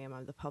Apothecarium.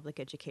 I'm the public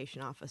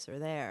education officer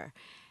there.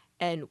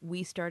 And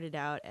we started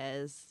out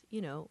as,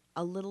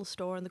 a little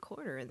store in the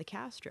corner in the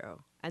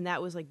Castro. And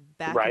that was like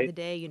back in the Right.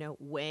 day,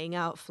 weighing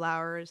out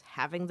flowers,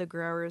 having the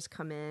growers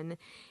come in.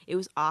 It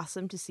was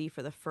awesome to see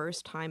for the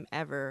first time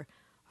ever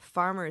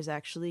farmers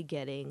actually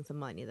getting the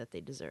money that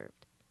they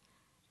deserved.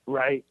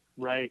 Right.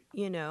 Right.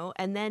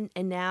 And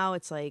now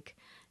it's like,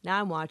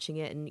 now I'm watching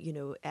it,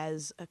 and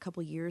as a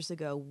couple years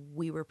ago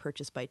we were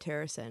purchased by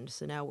TerraSend,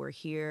 so now we're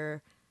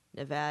here,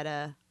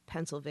 Nevada,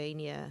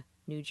 Pennsylvania,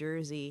 New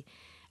Jersey,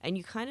 and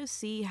you kind of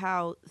see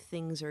how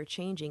things are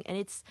changing.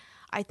 And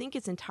I think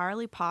it's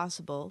entirely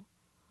possible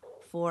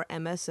for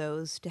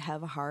MSOs to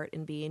have a heart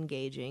and be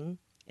engaging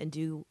and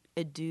do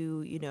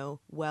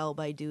well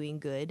by doing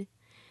good.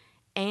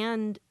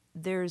 And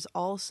there's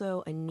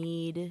also a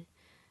need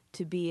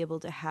to be able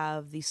to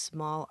have these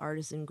small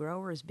artisan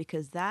growers,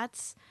 because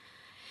that's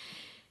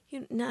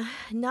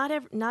not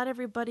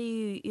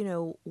everybody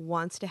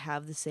wants to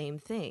have the same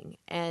thing,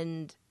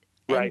 and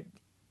Right.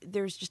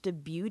 there's just a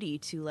beauty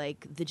to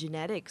like the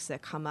genetics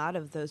that come out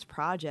of those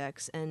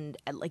projects. And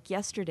like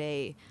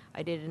yesterday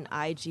I did an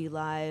IG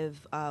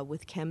live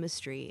with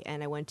chemistry,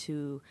 and I went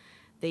to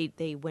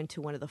they went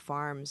to one of the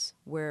farms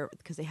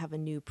because they have a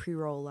new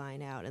pre-roll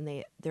line out,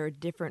 and there are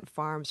different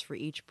farms for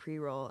each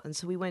pre-roll. And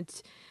so we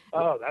went.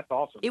 Oh, that's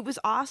awesome. It was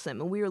awesome.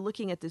 And we were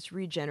looking at this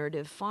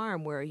regenerative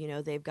farm where,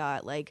 they've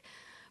got like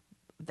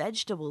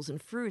vegetables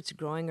and fruits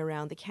growing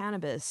around the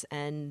cannabis,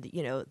 and,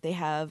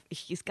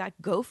 he's got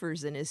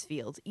gophers in his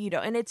field,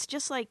 and it's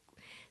just like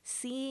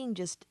seeing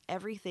just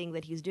everything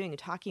that he's doing and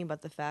talking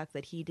about the fact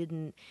that he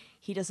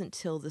doesn't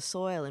till the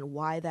soil and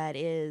why that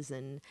is.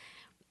 And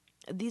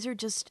these are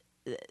just,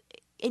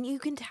 and you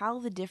can tell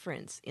the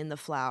difference in the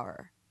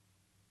flower.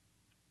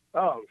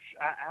 Oh,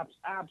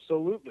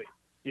 absolutely.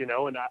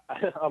 And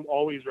I'm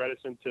always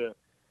reticent to,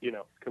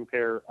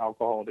 compare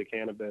alcohol to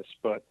cannabis,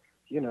 but,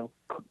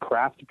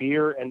 craft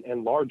beer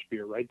and large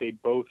beer, right? They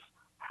both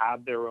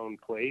have their own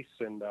place.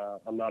 And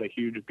I'm not a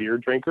huge beer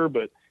drinker,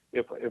 but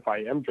if I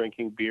am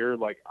drinking beer,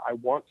 like I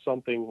want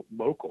something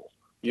local,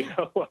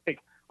 like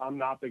I'm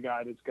not the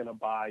guy that's going to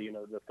buy,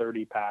 the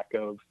 30 pack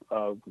of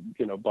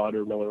Bud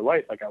or Miller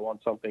Lite. Like I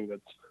want something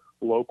that's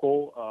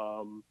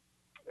local.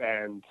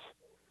 And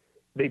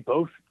they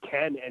both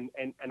can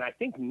and I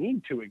think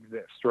need to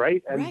exist,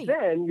 right? And right.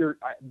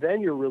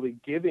 then you're really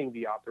giving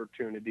the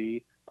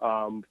opportunity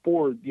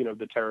for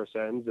the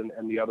TerraSends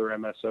and the other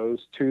MSOs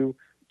to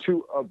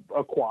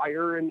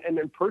acquire and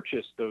then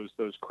purchase those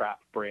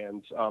craft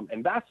brands,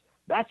 and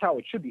that's how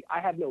it should be. I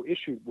have no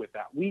issue with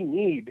that. We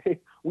need the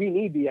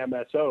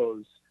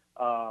MSOs,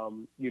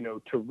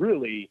 to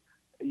really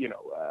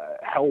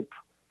help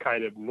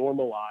kind of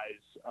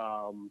normalize.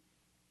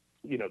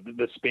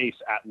 The space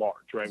at large,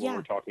 right? Yeah. When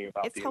we're talking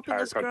about it's the helping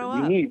entire us country, grow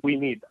up. we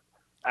need them.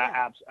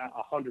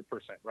 100%,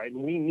 right?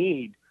 And we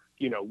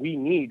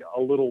need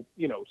a little,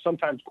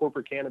 sometimes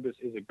corporate cannabis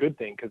is a good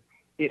thing because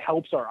it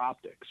helps our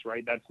optics,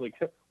 right? That's like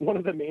one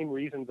of the main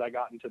reasons I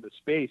got into the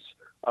space,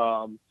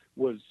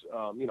 was,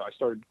 I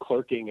started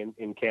clerking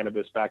in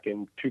cannabis back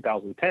in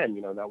 2010,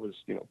 that was,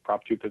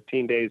 Prop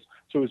 215 days.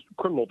 So it was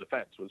criminal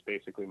defense was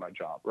basically my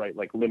job, right?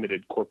 Like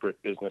limited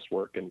corporate business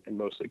work and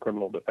mostly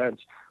criminal defense.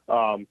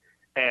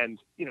 And,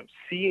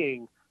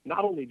 seeing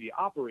not only the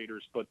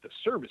operators, but the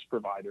service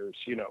providers,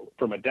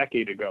 from a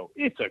decade ago,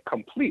 it's a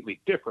completely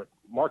different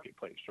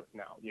marketplace right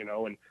now,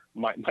 and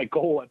my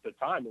goal at the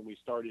time when we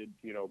started,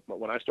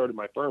 when I started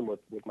my firm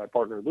with my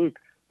partner, Luke,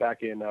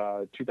 back in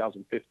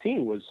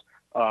 2015 was,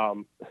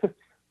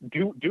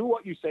 do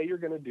what you say you're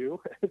going to do.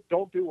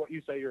 Don't do what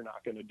you say you're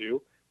not going to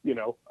do.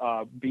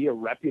 Be a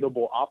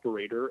reputable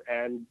operator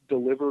and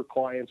deliver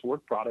clients'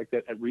 work product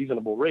at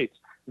reasonable rates.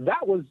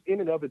 That was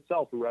in and of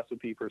itself a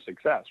recipe for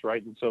success,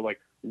 right? And so, like,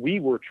 we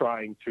were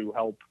trying to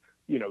help,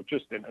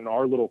 just in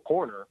our little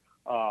corner,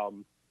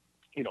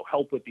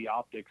 help with the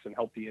optics and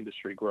help the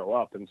industry grow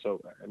up. And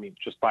so, I mean,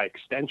 just by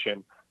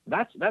extension,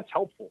 that's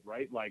helpful,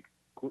 right? Like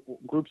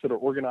groups that are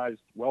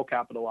organized, well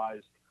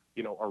capitalized,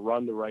 are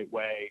run the right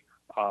way,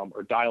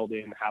 are dialed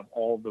in, have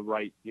all the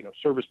right,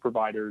 service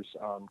providers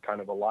kind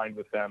of aligned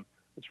with them.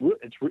 It's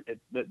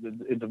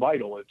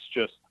vital. It's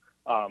just,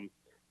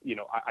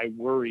 I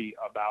worry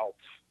about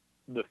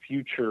the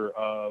future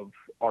of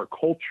our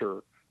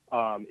culture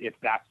if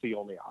that's the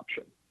only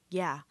option.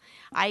 Yeah,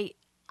 I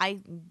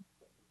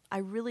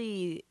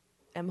really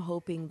am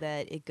hoping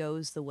that it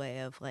goes the way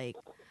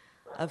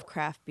of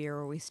craft beer,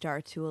 where we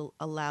start to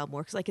allow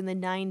more. Because like in the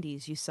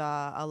 90s, you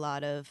saw a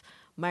lot of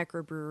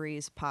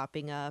microbreweries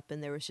popping up,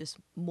 and there was just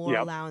more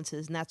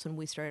allowances. And that's when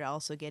we started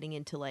also getting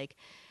into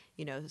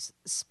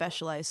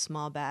specialized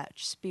small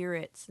batch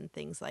spirits and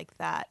things like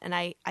that. And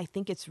I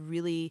think it's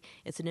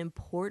an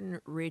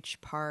important, rich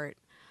part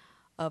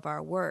of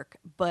our work.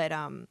 But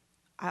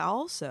I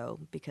also,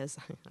 because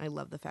I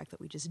love the fact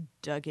that we just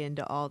dug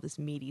into all this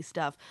meaty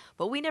stuff,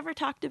 but we never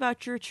talked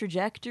about your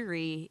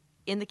trajectory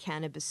in the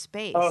cannabis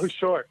space. Oh,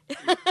 sure.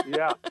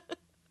 Yeah.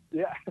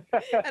 Yeah.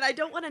 And I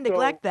don't want to So,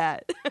 neglect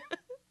that.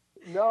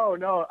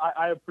 no,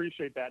 I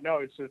appreciate that. No,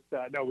 it's just,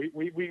 no,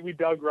 we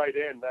dug right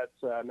in.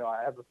 That's, no,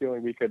 I have a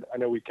feeling I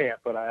know we can't,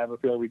 but I have a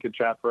feeling we could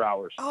chat for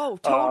hours. Oh,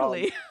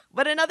 totally.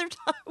 But another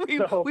time,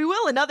 we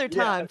will another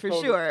time for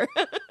totally. Sure.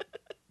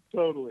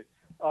 Totally.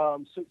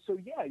 So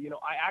yeah,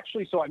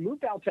 I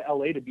moved out to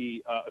LA to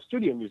be a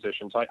studio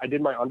musician. So I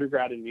did my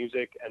undergrad in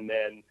music, and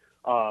then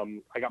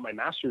I got my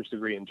master's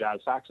degree in jazz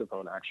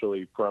saxophone,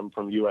 actually from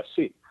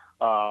USC.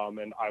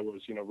 And I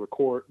was,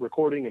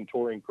 recording and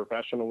touring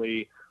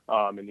professionally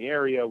in the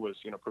area, was,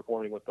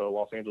 performing with the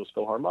Los Angeles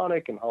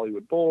Philharmonic and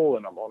Hollywood Bowl.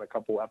 And I'm on a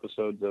couple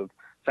episodes of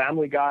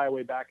Family Guy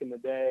way back in the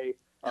day.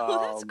 Oh,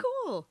 that's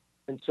cool.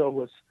 And so it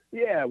was,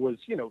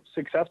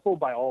 successful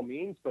by all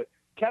means, but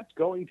kept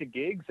going to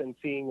gigs and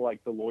seeing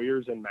like the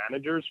lawyers and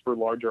managers for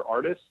larger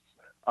artists,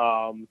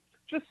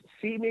 just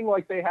seeming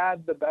like they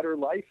had the better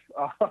life.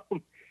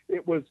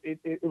 It was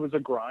a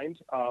grind.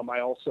 I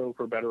also,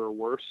 for better or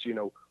worse,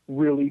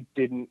 really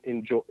didn't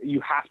enjoy.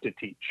 You have to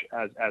teach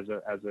as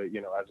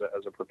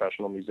a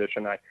professional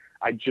musician. I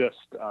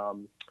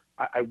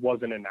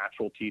wasn't a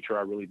natural teacher.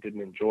 I really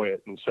didn't enjoy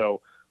it, and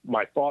so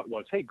my thought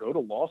was, hey, go to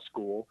law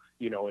school,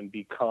 and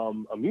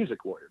become a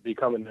music lawyer,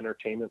 become an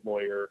entertainment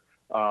lawyer,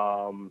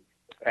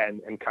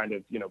 and kind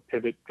of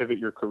pivot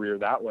your career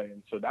that way.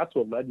 And so that's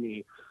what led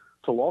me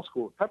to law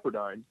school at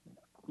Pepperdine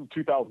in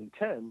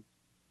 2010.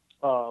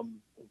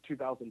 In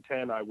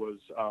 2010, I was,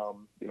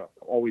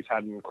 always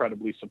had an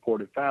incredibly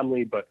supportive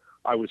family, but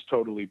I was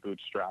totally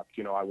bootstrapped.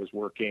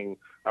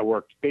 I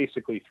worked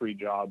basically 3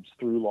 jobs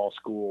through law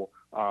school.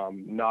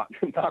 Not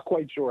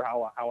quite sure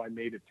how I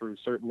made it through.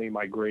 Certainly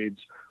my grades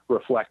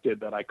reflected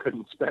that I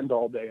couldn't spend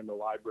all day in the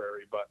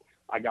library, but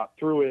I got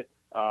through it.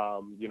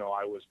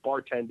 I was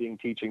bartending,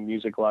 teaching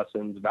music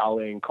lessons,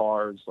 valeting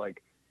cars,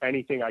 like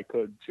anything I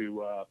could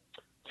to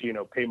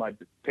pay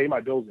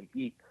my bills and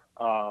eat.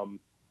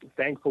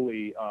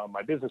 Thankfully,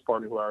 my business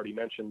partner, who I already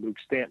mentioned, Luke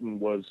Stanton,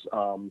 was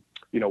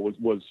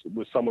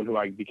someone who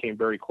I became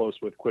very close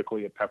with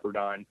quickly at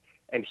Pepperdine,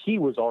 and he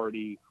was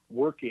already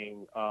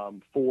working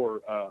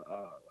for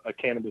a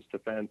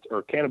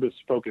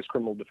cannabis-focused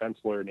criminal defense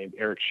lawyer named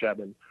Eric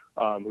Shevin,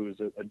 who is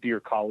a dear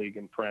colleague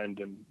and friend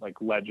and like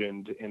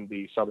legend in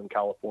the Southern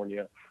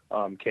California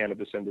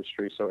cannabis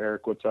industry. So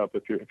Eric, what's up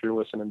if you're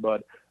listening,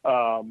 bud?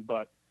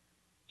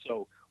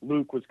 So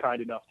Luke was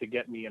kind enough to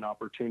get me an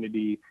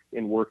opportunity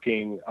in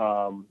working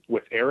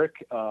with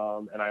Eric,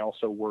 and I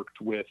also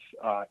worked with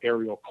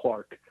Ariel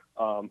Clark,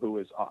 who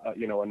is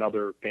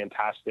another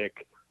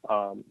fantastic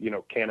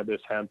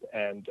cannabis, hemp,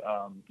 and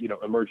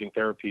emerging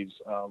therapies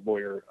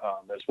lawyer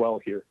as well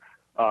here.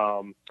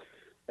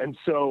 And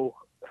so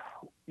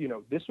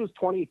this was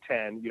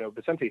 2010.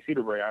 Vicente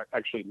Sederberg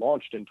actually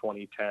launched in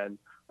 2010.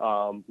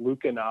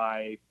 Luke and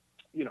I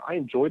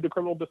enjoyed the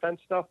criminal defense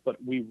stuff, but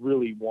we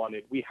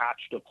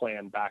hatched a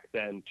plan back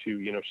then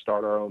to,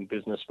 start our own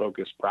business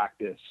focused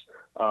practice,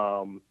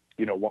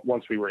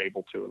 once we were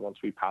able to, and once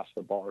we passed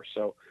the bar.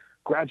 So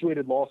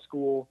graduated law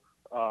school,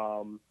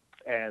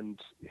 and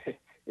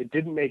it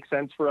didn't make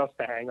sense for us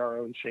to hang our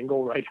own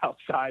shingle right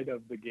outside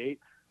of the gate.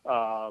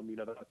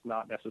 That's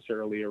not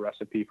necessarily a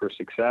recipe for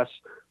success.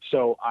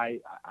 So I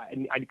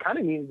kind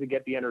of needed to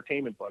get the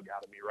entertainment bug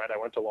out of me, right? I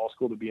went to law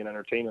school to be an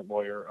entertainment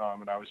lawyer,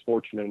 and I was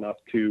fortunate enough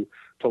to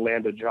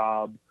land a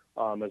job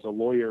as a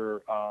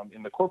lawyer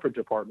in the corporate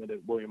department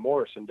at William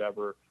Morris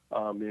Endeavor,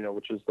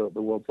 which is the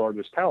world's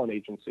largest talent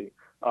agency.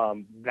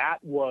 That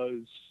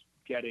was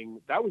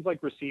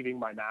like receiving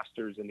my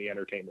master's in the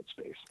entertainment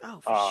space. Oh,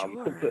 for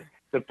sure.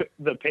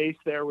 The pace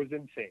there was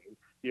insane.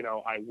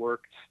 I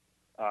worked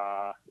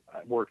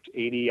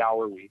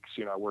 80-hour weeks.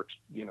 I worked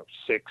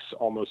 6,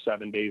 almost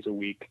 7 days a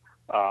week.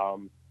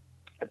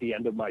 At the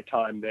end of my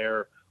time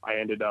there, I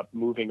ended up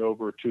moving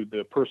over to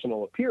the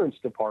personal appearance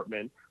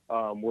department,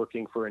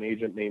 working for an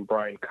agent named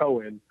Brian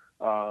Cohen,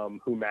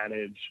 who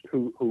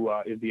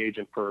is the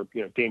agent for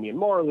Damian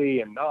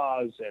Marley and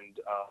Nas and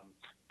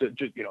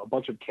a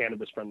bunch of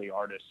cannabis-friendly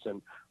artists.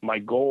 And my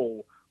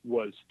goal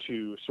was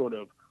to sort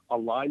of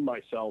align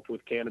myself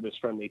with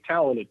cannabis-friendly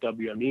talent at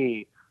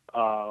WME,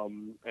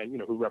 and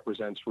who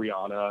represents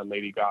Rihanna and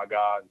Lady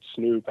Gaga and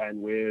Snoop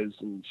and Wiz.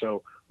 And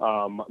so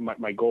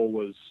my goal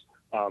was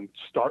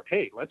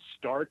let's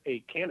start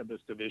a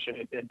cannabis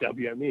division at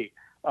WME.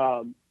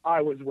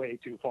 I was way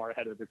too far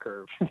ahead of the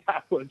curve.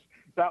 That was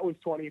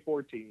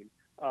 2014.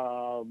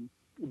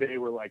 They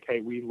were like,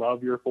 hey, we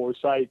love your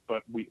foresight,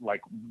 but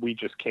we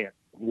just can't.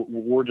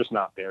 We're just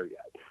not there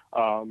yet.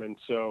 And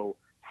so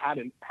had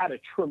a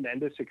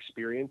tremendous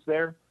experience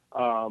there,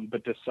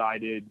 but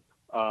decided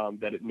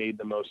that it made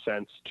the most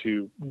sense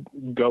to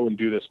go and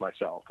do this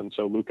myself. And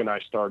so Luke and I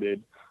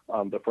started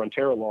the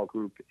Frontera Law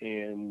Group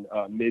in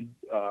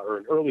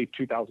early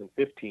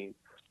 2015.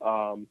 We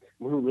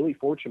were really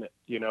fortunate,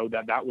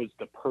 that was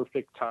the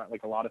perfect time.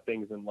 Like a lot of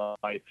things in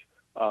life,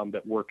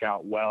 that work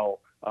out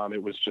well.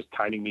 It was just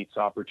timing meets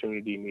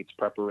opportunity meets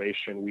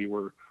preparation. We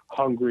were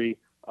hungry,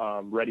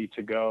 ready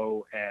to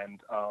go, and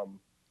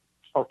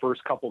our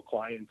first couple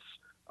clients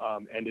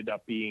ended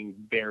up being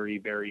very,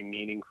 very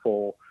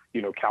meaningful,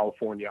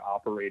 California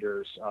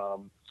operators.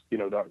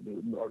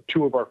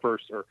 Two of our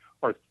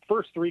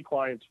first three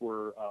clients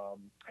were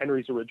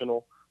Henry's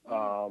Original,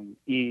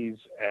 Ease,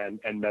 and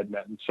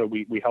MedMed. And so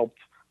we helped,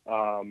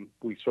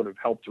 we sort of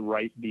helped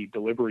write the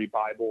delivery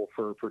Bible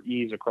for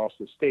Ease across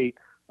the state.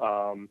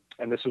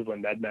 And this was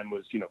when MedMen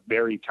was,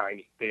 very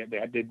tiny. They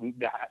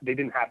didn't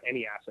have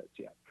any assets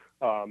yet.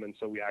 And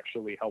so we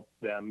actually helped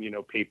them,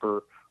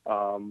 paper,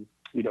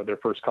 their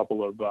first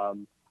couple of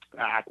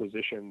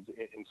acquisitions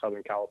in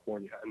Southern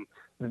California.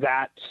 And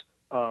that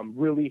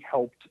really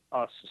helped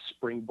us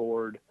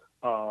springboard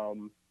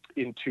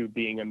into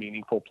being a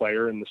meaningful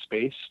player in the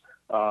space.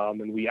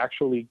 And we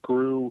actually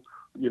grew,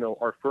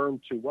 our firm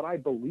to what I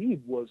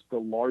believe was the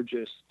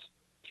largest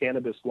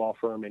cannabis law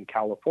firm in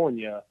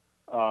California.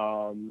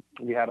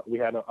 We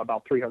had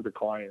about 300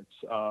 clients,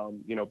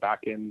 back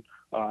in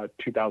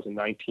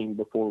 2019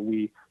 before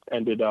we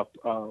ended up,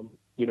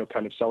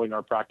 kind of selling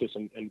our practice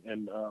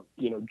and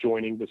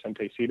joining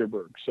Vicente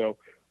Sederberg. So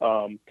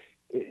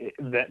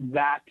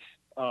that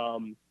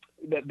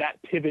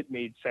pivot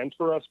made sense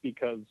for us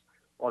because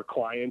our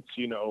clients,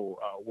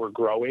 were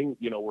growing,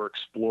 we're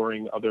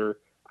exploring other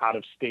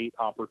out-of-state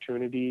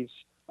opportunities.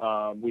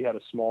 We had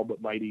a small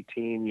but mighty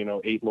team,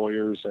 8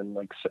 lawyers and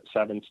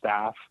 7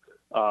 staff.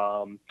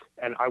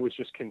 And I was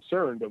just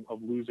concerned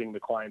of losing the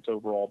client's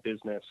overall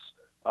business.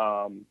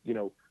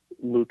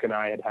 Luke and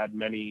I had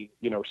many,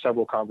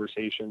 several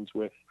conversations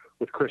with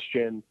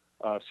Christian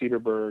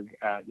Sederberg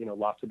at,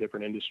 lots of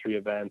different industry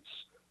events.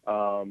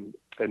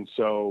 And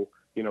so,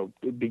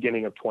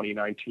 beginning of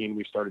 2019,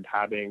 we started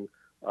having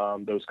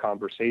those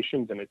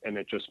conversations, and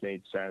it just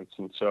made sense.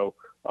 And so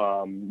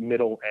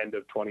middle end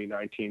of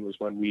 2019 was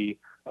when we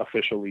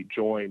officially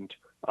joined.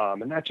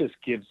 And that just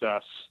gives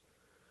us,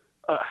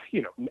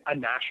 a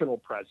national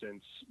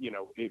presence.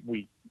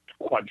 We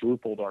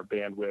quadrupled our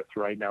bandwidth.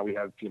 Right now we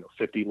have,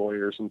 50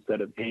 lawyers instead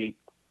of 8.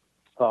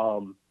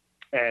 And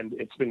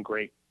it's been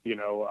great.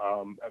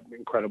 I'm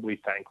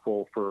incredibly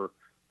thankful for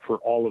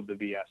all of the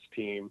VS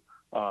team,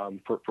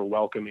 for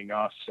welcoming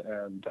us.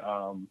 And,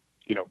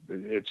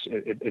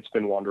 it's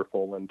been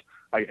wonderful. And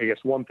I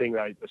guess one thing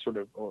that I sort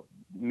of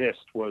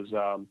missed was,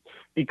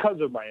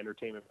 because of my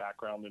entertainment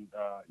background, and,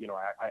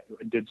 I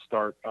did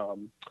start,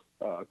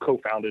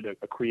 co-founded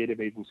a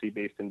creative agency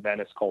based in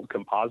Venice called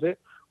Composite,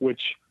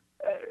 which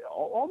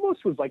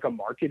almost was like a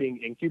marketing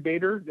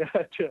incubator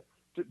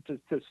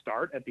to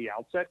start at the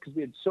outset, because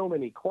we had so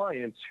many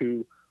clients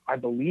who I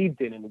believed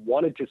in and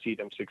wanted to see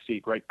them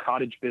succeed, right?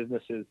 Cottage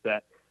businesses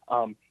that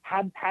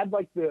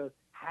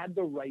had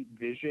the right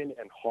vision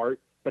and heart,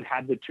 but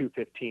had the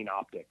 215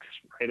 optics,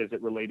 right, as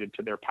it related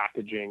to their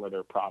packaging or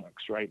their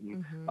products, right?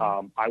 And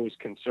I was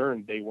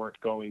concerned they weren't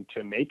going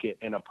to make it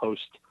in a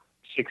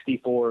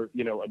post-64,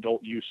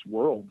 adult use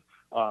world,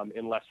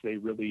 unless they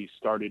really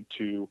started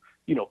to,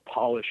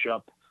 polish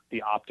up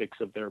the optics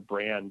of their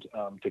brand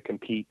to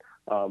compete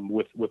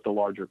with the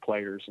larger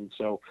players. And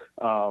so,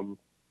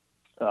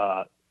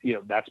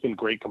 that's been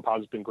great.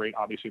 Composite's been great.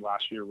 Obviously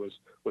last year was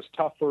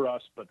tough for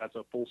us, but that's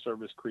a full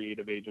service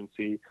creative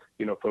agency,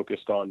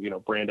 focused on,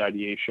 brand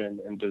ideation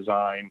and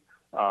design.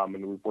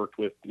 And we've worked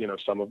with,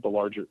 some of the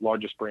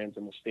largest brands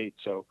in the state.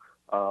 So,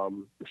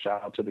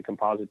 shout out to the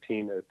Composite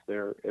team if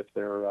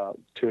they're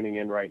tuning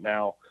in right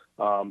now.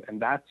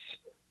 And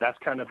that's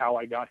kind of how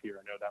I got here.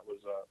 I know that was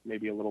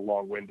maybe a little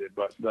long-winded,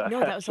 but no,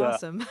 that was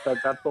awesome.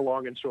 That's the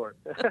long and short.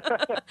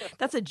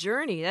 That's a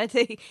journey.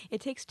 It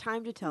takes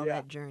time to tell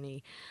that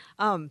journey.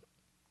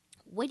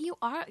 When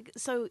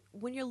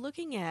you're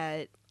looking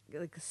at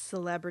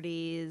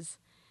celebrities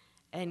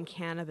and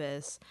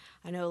cannabis,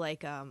 I know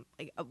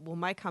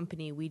my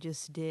company, we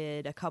just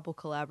did a couple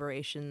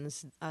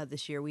collaborations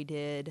this year. We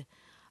did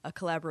a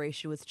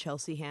collaboration with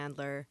Chelsea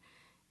Handler.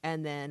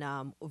 And then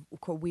of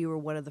course, we were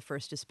one of the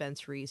first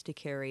dispensaries to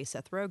carry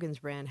Seth Rogen's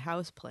brand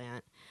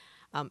Houseplant.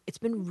 It's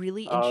been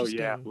really interesting.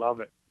 Oh, yeah. Love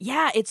it.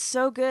 Yeah, it's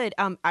so good.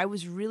 I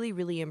was really,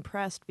 really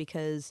impressed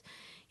because,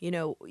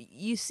 you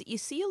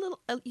see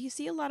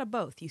a lot of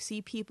both. You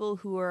see people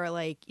who are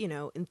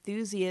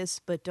enthusiasts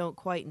but don't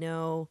quite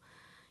know,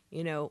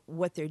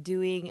 what they're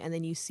doing. And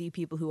then you see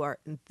people who are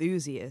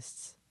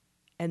enthusiasts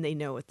and they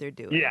know what they're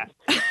doing. Yeah.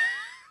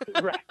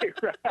 Right.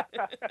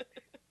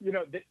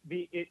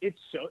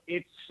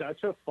 It's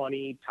such a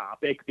funny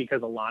topic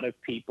because a lot of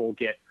people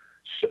get,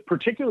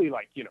 particularly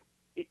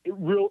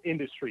real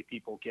industry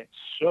people get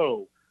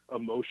so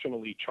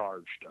emotionally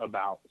charged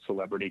about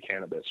celebrity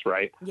cannabis,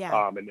 right?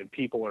 Yeah. And then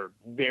people are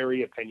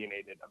very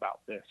opinionated about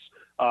this.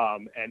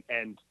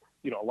 And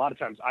a lot of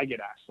times I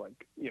get asked,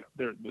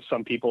 there's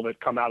some people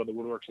that come out of the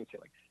woodworks and say,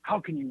 how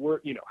can you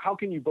work, how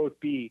can you both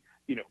be,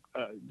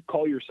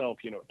 call yourself,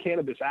 a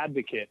cannabis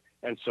advocate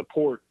and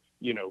support,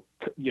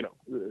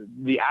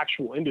 the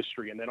actual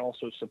industry, and then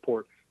also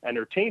support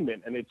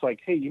entertainment. And it's like,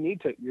 hey,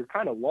 you're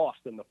kind of lost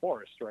in the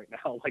forest right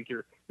now. Like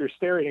you're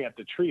staring at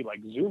the tree,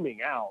 like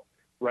zooming out,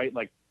 right?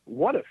 Like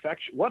what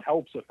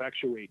helps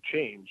effectuate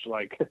change?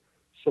 Like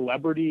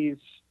celebrities,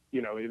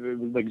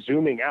 like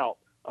zooming out.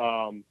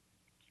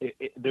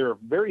 There are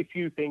very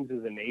few things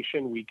as a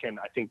nation we can,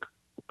 I think,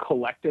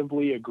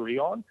 collectively agree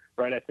on,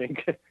 right? I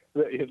think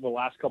the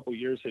last couple of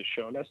years has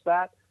shown us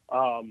that.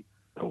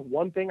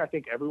 One thing I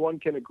think everyone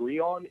can agree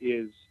on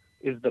is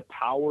the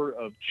power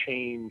of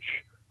change,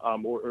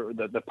 or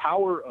the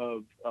power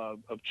of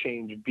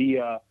change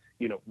via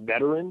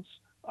veterans,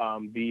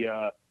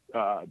 via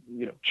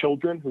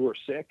children who are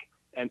sick,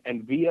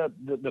 and via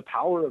the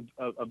power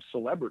of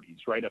celebrities,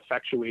 right,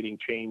 effectuating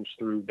change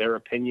through their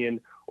opinion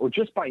or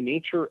just by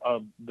nature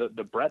of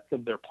the breadth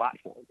of their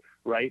platform,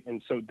 right?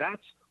 And so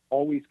that's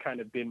always kind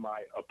of been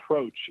my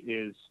approach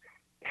is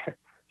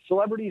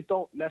celebrities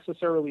don't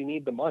necessarily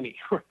need the money,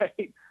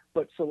 right?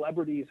 But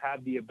celebrities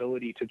have the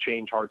ability to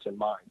change hearts and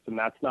minds, and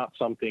that's not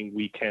something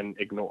we can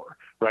ignore,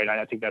 right?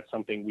 I think that's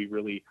something we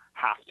really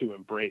have to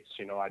embrace.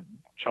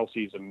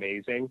 Chelsea's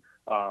amazing.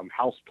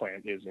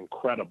 Houseplant is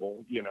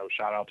incredible.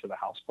 Shout out to the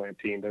Houseplant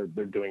team.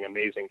 They're doing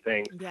amazing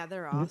things. Yeah,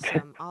 they're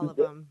awesome, all of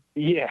them.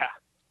 Yeah.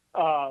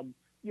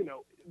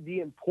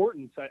 The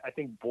importance, I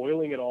think,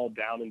 boiling it all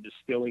down and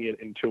distilling it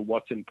into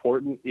what's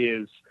important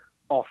is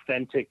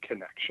authentic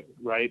connection,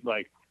 right?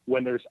 Like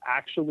when there's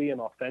actually an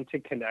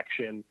authentic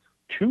connection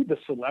to the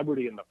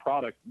celebrity and the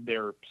product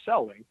they're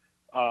selling,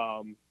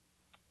 and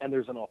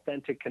there's an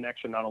authentic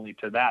connection not only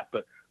to that,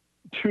 but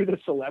to the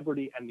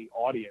celebrity and the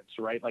audience,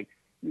 right? Like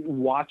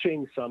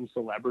watching some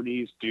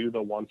celebrities do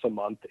the once a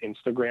month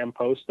Instagram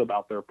post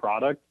about their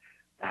product,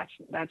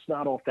 that's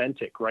not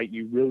authentic, right?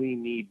 You really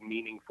need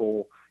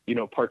meaningful,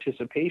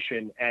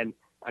 participation. And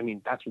I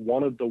mean, that's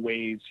one of the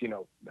ways,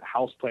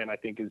 Houseplant, I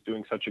think, is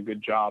doing such a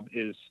good job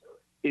is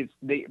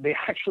they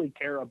actually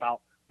care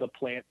about the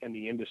plant and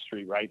the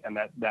industry, right? And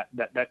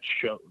that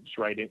shows,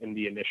 right, in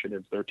the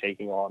initiatives they're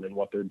taking on and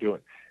what they're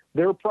doing.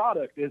 Their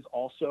product is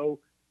also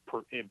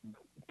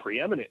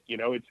preeminent,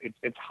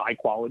 it's high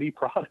quality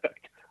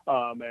product.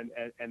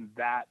 And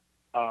that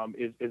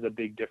is a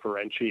big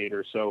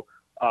differentiator. So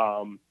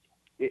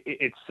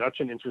it's such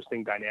an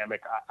interesting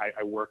dynamic.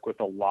 I work with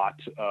a lot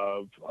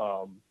of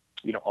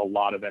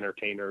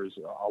entertainers,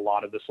 a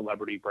lot of the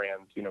celebrity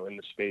brands, in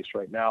the space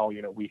right now.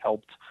 We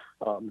helped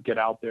get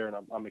out there, and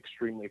I'm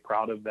extremely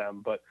proud of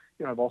them. But,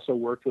 I've also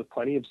worked with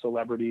plenty of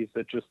celebrities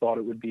that just thought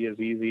it would be as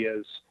easy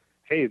as,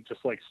 hey,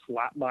 just like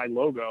slap my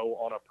logo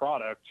on a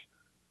product.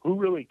 Who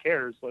really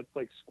cares? Let's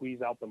like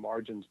squeeze out the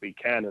margins we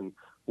can, and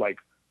like,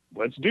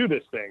 let's do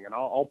this thing. And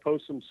I'll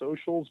post some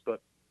socials,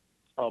 but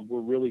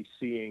we're really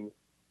seeing,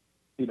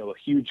 a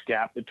huge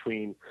gap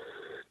between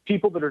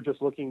people that are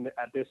just looking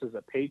at this as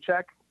a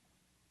paycheck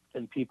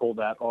and people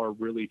that are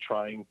really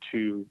trying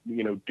to,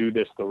 do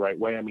this the right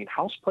way. I mean,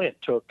 Houseplant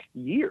took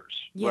years,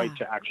 right,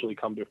 to actually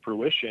come to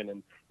fruition.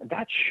 And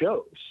that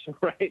shows,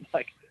 right?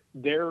 Like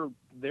their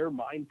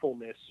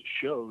mindfulness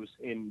shows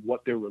in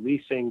what they're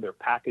releasing, their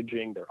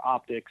packaging, their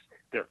optics,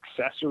 their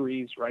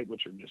accessories, right,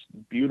 which are just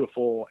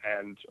beautiful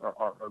and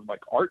are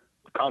like art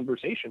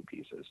conversation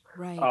pieces.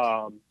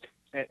 Right.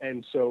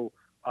 And so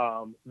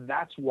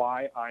that's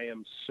why I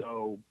am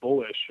so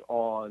bullish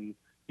on,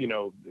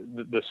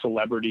 the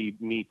celebrity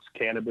meets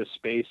cannabis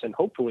space. And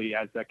hopefully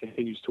as that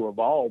continues to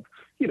evolve,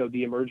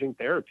 the emerging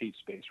therapy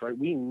space, right?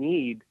 We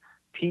need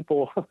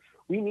people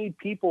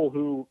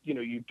who,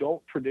 you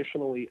don't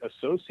traditionally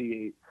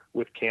associate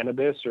with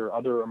cannabis or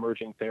other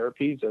emerging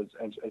therapies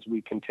as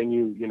we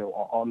continue,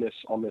 on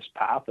this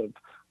path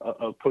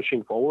of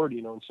pushing forward,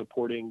 and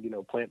supporting,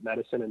 plant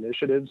medicine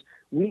initiatives.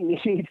 We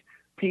need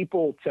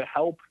people to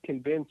help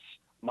convince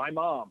my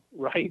mom,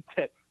 right,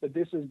 that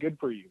this is good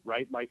for you,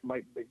 right? My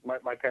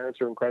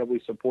parents are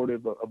incredibly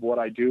supportive of what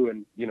I do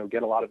and,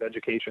 get a lot of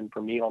education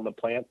from me on the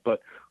plant.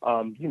 But,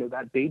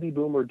 that baby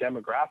boomer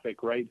demographic,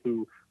 right,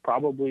 who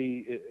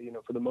probably,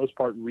 for the most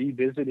part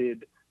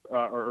revisited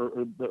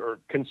or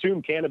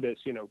consumed cannabis,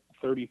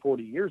 30,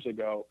 40 years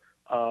ago,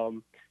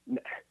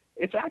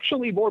 it's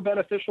actually more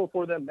beneficial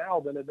for them now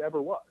than it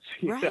ever was,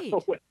 right,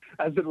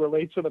 as it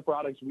relates to the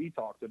products we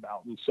talked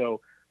about. And so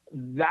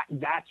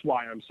that's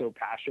why I'm so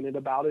passionate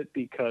about it,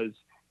 because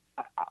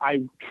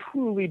I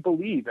truly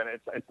believe, and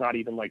it's not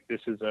even like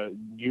this is a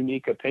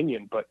unique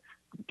opinion, but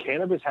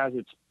cannabis has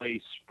its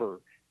place for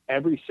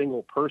every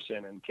single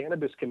person, and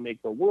cannabis can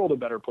make the world a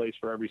better place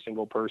for every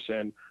single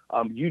person.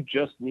 You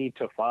just need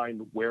to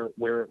find where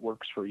it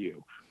works for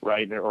you,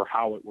 right, or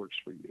how it works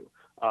for you.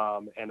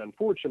 And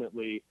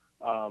unfortunately,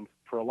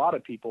 for a lot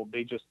of people,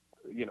 they just,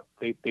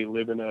 they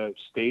live in a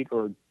state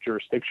or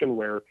jurisdiction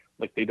where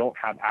like they don't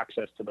have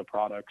access to the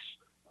products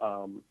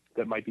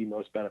that might be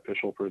most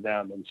beneficial for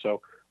them. And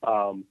so,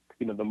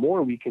 the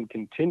more we can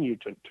continue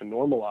to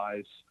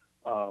normalize,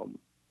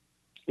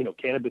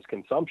 cannabis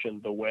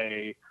consumption the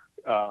way,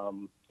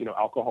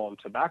 alcohol and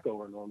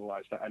tobacco are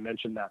normalized. I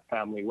mentioned that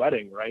family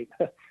wedding, right?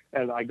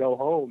 And I go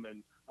home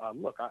and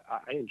look,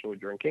 I enjoy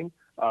drinking,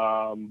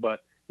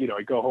 but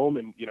I go home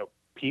and,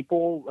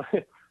 people,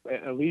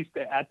 at least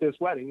at this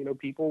wedding,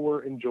 people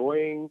were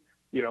enjoying,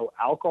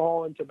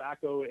 alcohol and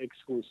tobacco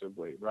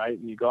exclusively, right?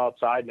 And you go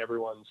outside and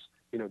everyone's,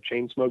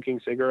 chain smoking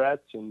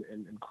cigarettes and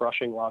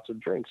crushing lots of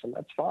drinks, and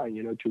that's fine,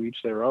 to each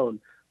their own.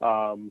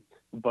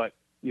 But,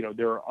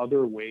 there are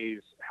other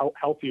ways,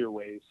 healthier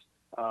ways,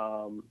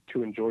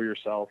 to enjoy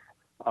yourself,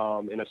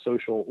 in a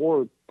social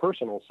or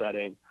personal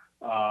setting.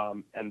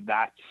 And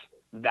that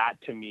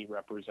to me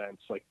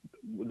represents like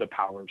the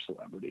power of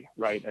celebrity,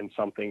 right? And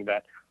something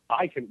that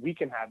we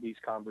can have these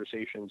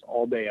conversations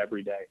all day,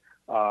 every day.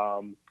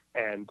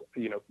 And,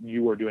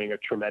 you are doing a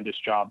tremendous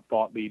job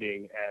thought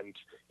leading and,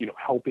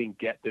 helping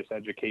get this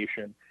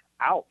education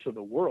out to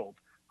the world.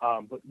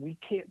 But we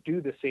can't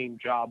do the same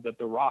job that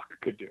The Rock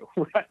could do,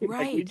 right?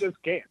 Like, we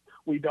just can't.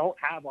 We don't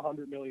have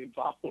 100 million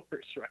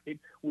followers, right?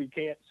 We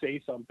can't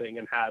say something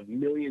and have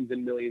millions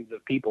and millions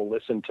of people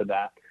listen to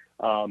that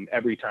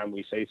every time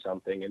we say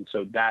something. And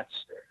so that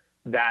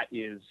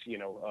is,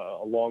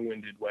 a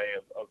long-winded way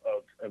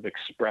of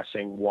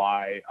expressing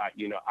why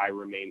I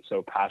remain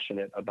so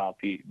passionate about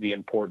the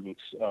importance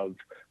of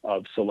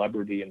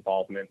celebrity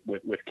involvement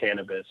with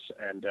cannabis.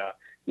 And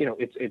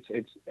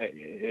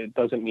it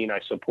doesn't mean I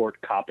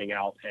support copping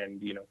out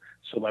and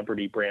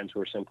celebrity brands who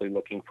are simply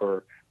looking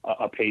for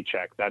a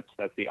paycheck. That's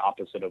the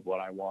opposite of what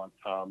I want.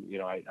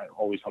 I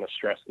always want to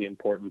stress the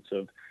importance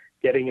of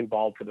getting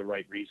involved for the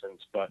right reasons,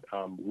 but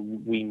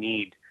we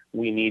need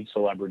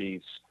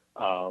celebrities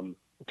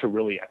to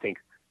really, I think,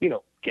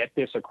 get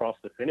this across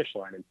the finish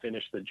line and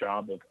finish the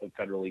job of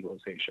federal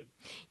legalization.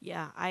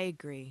 Yeah, I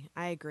agree.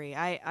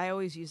 I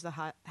always use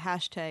the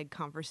hashtag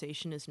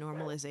conversation is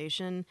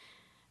normalization.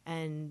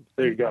 And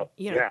there you go.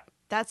 Yeah.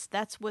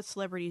 That's what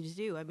celebrities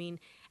do. I mean,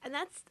 and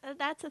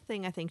that's a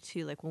thing I think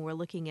too. Like when we're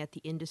looking at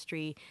the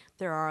industry,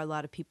 there are a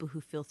lot of people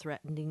who feel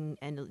threatened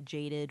and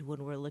jaded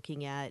when we're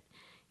looking at,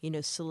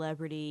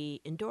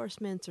 celebrity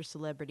endorsements or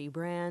celebrity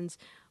brands.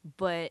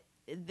 But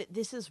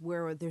this is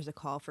where there's a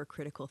call for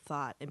critical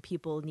thought, and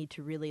people need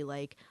to really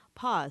like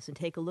pause and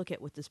take a look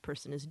at what this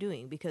person is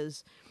doing,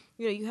 because,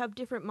 you have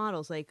different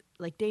models like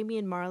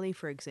Damian Marley,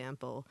 for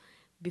example.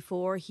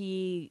 Before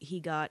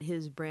he got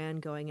his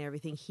brand going and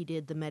everything, he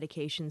did the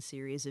medication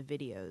series of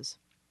videos.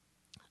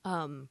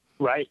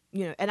 Right.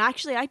 And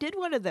actually I did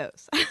one of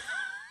those.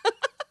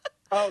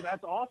 Oh,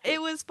 that's awesome.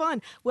 It was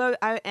fun. Well,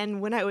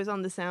 and when I was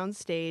on the sound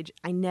stage,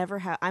 I'm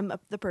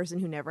the person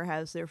who never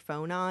has their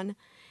phone on.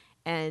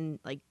 And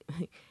like,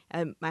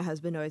 my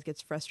husband always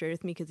gets frustrated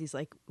with me because he's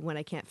like, when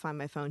I can't find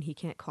my phone, he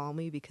can't call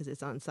me because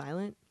it's on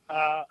silent.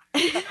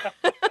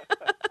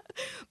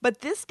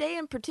 But this day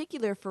in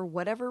particular, for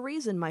whatever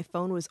reason, my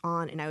phone was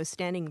on, and I was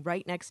standing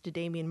right next to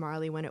Damian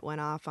Marley when it went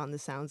off on the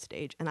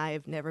soundstage, and I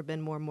have never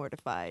been more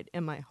mortified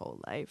in my whole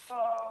life.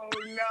 Oh,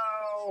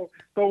 no.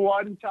 The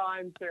one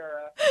time,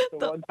 Sarah.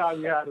 The one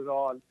time you had it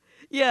on.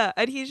 Yeah,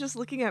 and he's just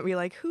looking at me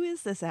like, who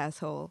is this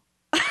asshole?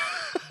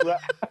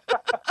 But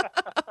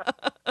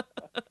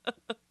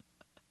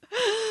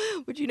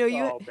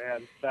Oh,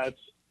 man, that's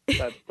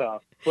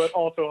tough, but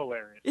also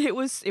hilarious. It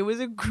was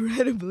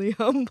incredibly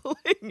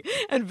humbling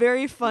and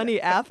very funny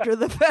after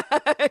the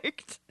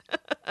fact.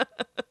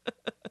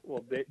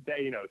 Well,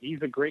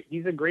 he's a great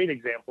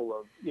example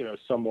of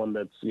someone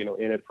that's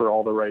in it for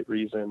all the right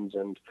reasons,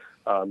 and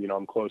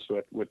I'm close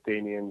with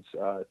Damien's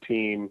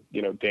team.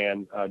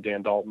 Dan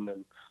Dalton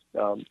and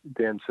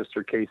Dan's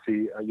sister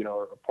Casey,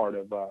 are a part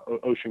of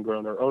Ocean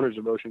Grown. They're owners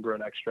of Ocean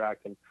Grown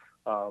Extract, and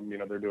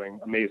they're doing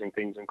amazing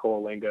things in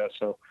Coalinga.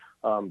 So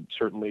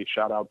certainly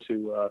shout out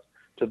to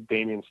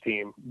Damien's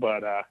team,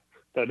 but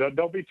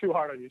don't be too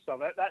hard on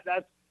yourself.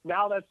 That's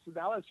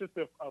just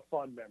a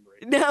fun memory.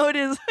 No, it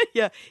is.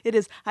 Yeah, it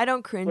is. I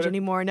don't cringe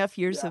anymore. Enough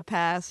years have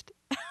passed.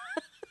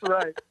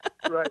 Right.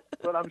 But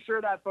I'm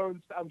sure that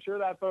phone's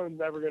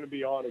never going to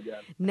be on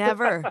again.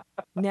 Never.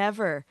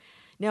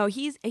 No,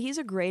 he's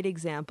a great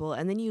example.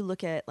 And then you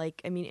look at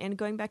and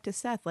going back to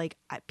Seth, I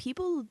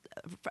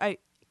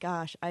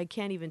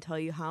can't even tell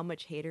you how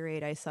much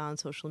haterade I saw on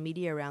social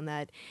media around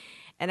that.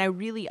 And I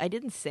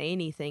didn't say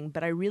anything,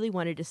 but I really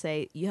wanted to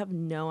say, you have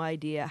no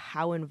idea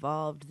how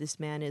involved this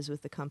man is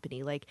with the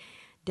company. Like,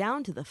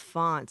 down to the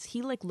fonts,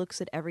 he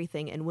looks at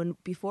everything. And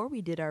before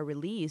we did our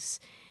release,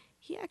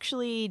 he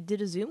actually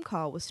did a Zoom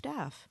call with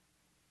staff.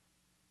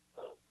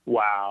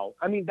 Wow.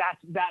 I mean,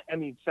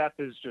 Seth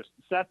is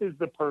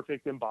the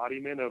perfect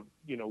embodiment of,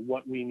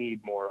 what we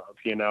need more of,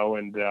 and,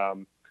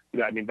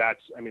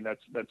 that's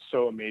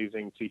so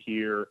amazing to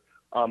hear,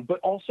 but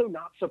also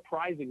not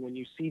surprising when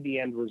you see the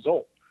end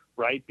result,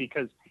 right?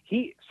 Because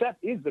Seth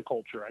is the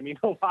culture. I mean,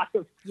 a lot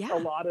of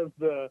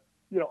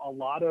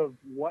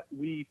what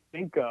we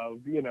think of,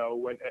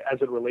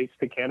 as it relates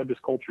to cannabis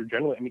culture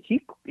generally. I mean,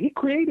 he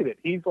created it.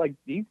 He's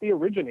the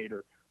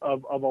originator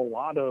of a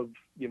lot of,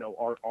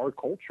 our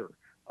culture.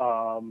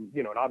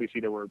 And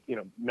obviously there were,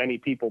 many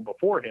people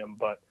before him,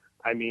 but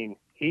I mean,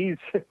 he's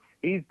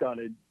done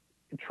a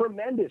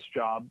tremendous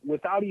job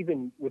without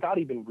even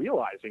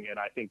realizing it,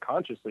 I think,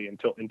 consciously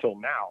until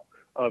now,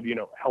 of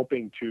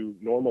helping to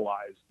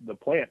normalize the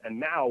plant. And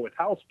now with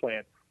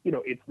Houseplant,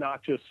 it's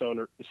not just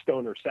stoner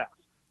sex,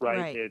 right?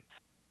 Right.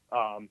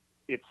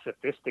 It's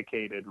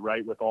sophisticated,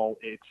 right? With all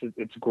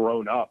it's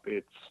grown up.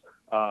 It's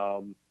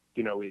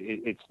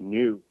it's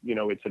new.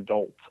 It's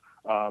adult,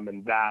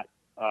 and that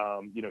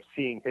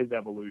seeing his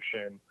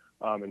evolution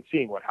and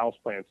seeing what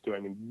houseplants do. I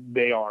mean,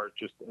 they are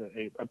just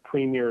a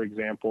premier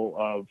example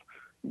of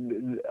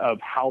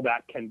how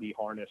that can be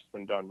harnessed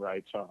when done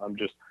right. So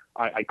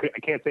I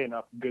can't say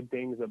enough good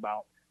things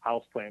about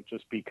houseplant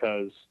just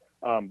because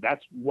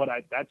that's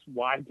why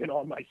I've been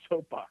on my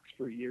soapbox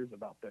for years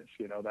about this,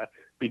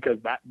 because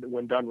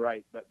when done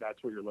right,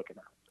 that's what you're looking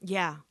at.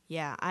 Yeah.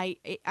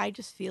 I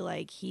just feel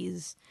like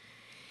he's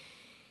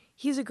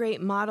a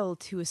great model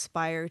to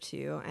aspire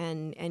to,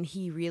 and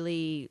he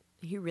really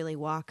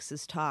walks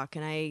his talk.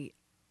 And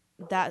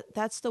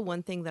that's the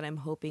one thing that I'm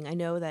hoping. I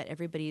know that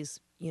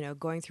everybody's,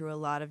 going through a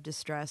lot of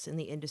distress in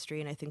the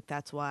industry, and I think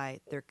that's why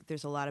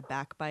there's a lot of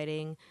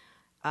backbiting.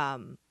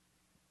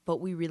 But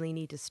we really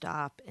need to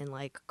stop and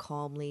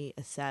calmly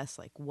assess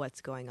what's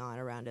going on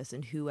around us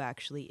and who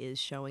actually is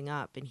showing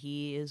up. And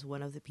he is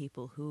one of the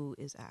people who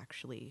is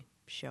actually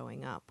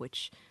showing up,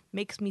 which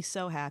makes me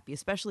so happy,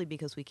 especially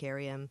because we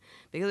carry him.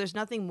 Because there's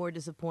nothing more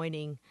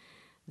disappointing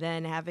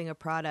than having a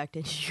product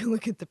and you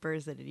look at the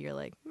person and you're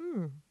like,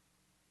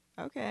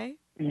 okay.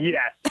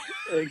 Yes,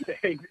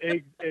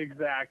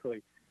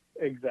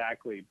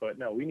 exactly. But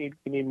no, we need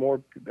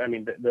more. I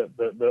mean,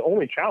 the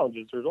only challenge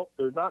is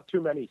there's not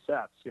too many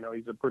sets.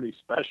 He's a pretty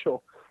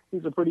special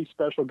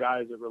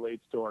guy as it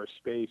relates to our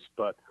space.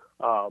 But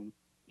I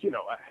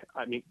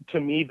mean, to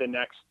me, the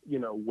next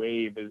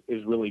wave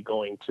is really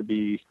going to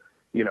be,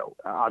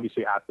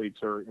 obviously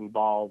athletes are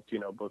involved,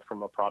 both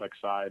from a product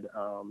side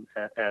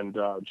and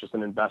just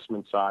an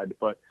investment side.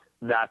 But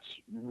that's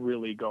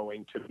really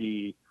going to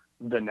be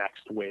the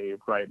next wave,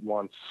 right?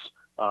 Once,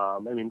 I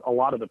mean, a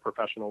lot of the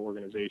professional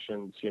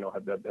organizations,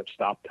 have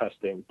stopped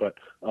testing, but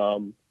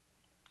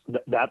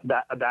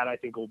that I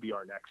think will be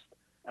our next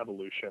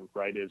evolution,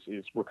 right? Is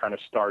we're kind of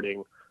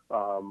starting,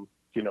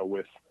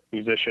 with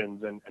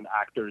musicians and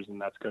actors,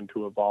 and that's going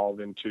to evolve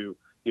into,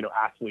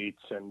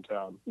 athletes. And,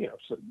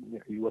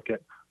 you look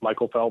at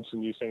Michael Phelps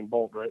and Usain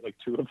Bolt, right? Like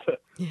two of the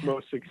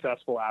most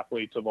successful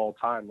athletes of all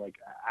time, like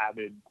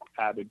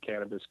avid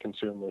cannabis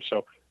consumers.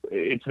 So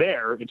it's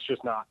there. It's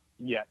just not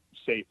yet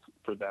safe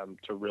for them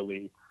to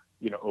really,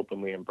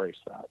 openly embrace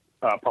that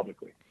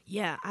publicly.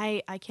 Yeah,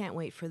 I can't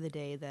wait for the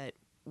day that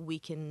we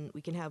can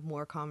have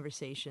more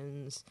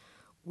conversations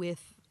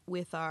with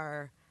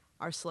our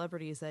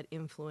celebrities that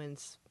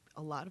influence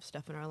a lot of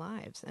stuff in our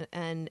lives,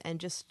 and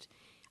just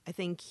I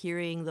think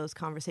hearing those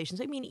conversations.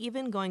 I mean,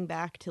 even going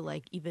back to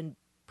even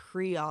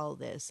pre all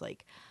this,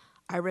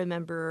 I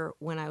remember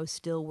when I was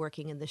still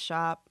working in the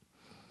shop,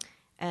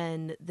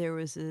 and there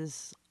was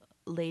this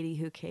lady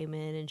who came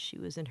in, and she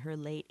was in her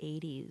late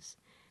 80s,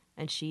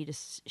 and she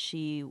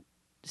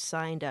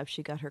signed up.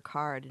 She got her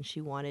card, and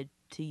she wanted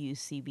to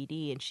use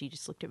CBD, and she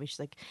just looked at me. She's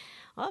like,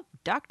 "Oh,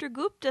 Dr.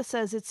 Gupta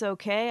says it's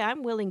okay.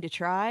 I'm willing to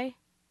try."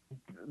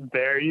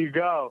 There you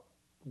go,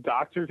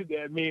 Dr.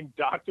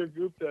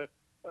 Gupta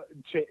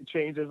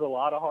changes a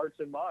lot of hearts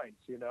and minds,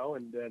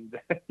 and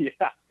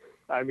yeah.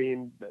 I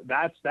mean,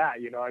 that's that.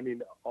 I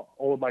mean,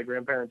 all of my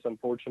grandparents,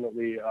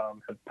 unfortunately,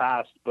 have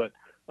passed, but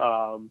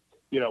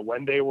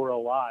when they were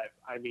alive,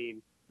 I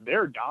mean,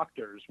 their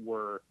doctors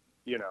were,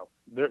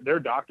 their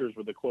doctors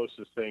were the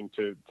closest thing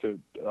to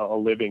a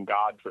living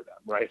God for them,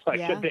 right?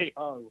 They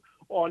hung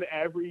on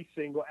every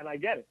single, and I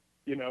get it,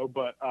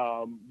 but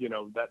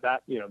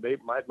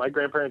my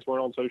grandparents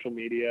weren't on social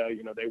media,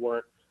 they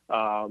weren't,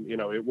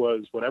 it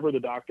was whatever the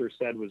doctor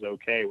said was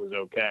okay.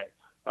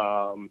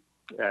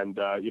 And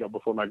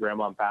before my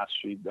grandma passed,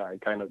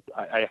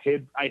 I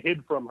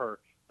hid from her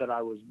that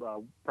I was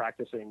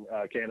practicing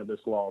cannabis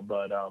law,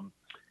 but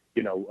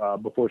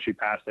before she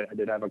passed, I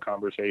did have a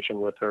conversation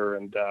with her,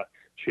 and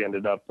she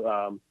ended up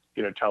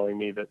telling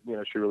me that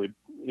she really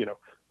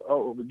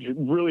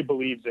really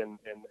believes in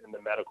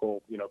the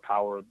medical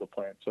power of the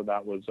plant. So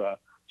that was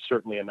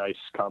certainly a nice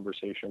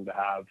conversation to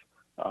have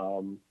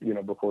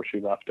before she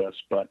left us.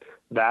 But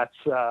that's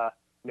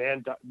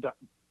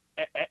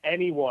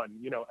anyone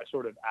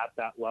sort of at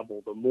that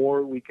level, the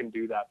more we can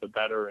do that, the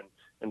better.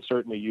 And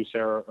certainly you,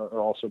 Sara, are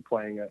also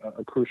playing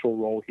a crucial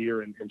role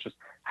here in just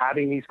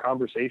having these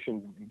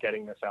conversations and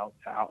getting this out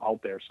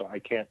there. So I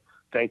can't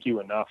thank you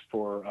enough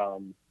for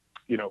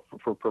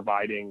for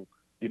providing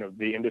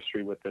the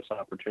industry with this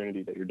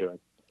opportunity that you're doing.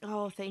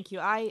 Oh, thank you.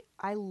 I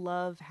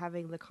love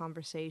having the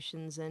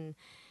conversations and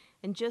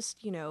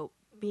just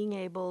being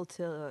able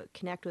to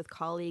connect with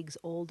colleagues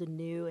old and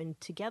new, and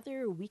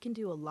together we can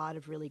do a lot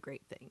of really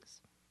great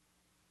things.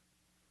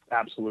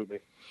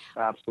 Absolutely,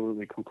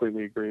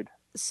 completely agreed.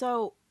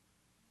 So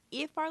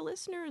if our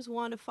listeners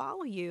want to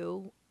follow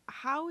you,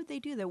 how would they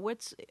do that?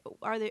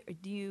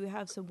 Do you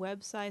have some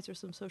websites or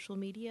some social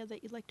media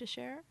that you'd like to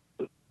share?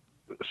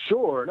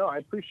 Sure. No, I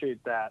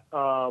appreciate that.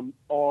 If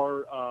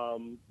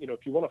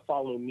you want to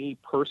follow me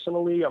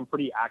personally, I'm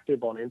pretty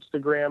active on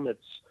Instagram.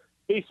 It's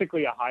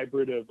basically a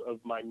hybrid of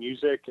my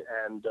music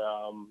and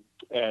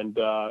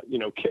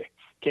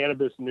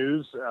cannabis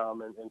news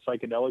and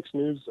psychedelics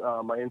news.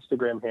 My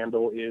Instagram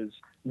handle is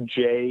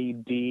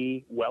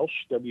JD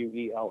Welsh,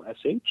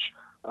 WELSH.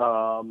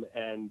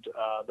 And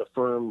the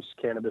firm's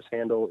cannabis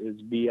handle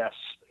is BS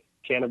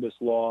Cannabis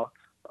Law.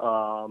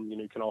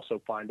 You can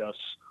also find us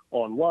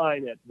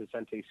online at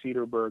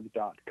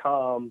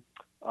VicenteSederberg.com.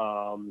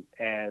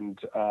 And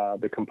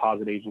the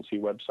Composite Agency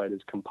website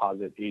is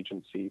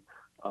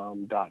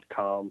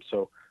compositeagency.com.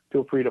 So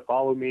feel free to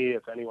follow me.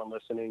 If anyone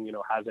listening,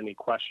 has any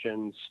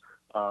questions,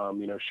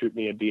 shoot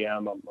me a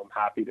DM. I'm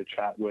happy to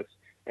chat with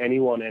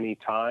anyone,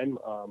 anytime.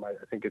 I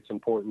think it's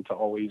important to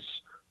always,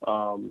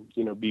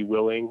 be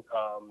willing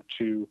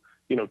to,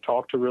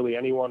 talk to really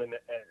anyone and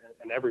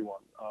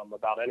everyone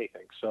about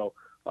anything. So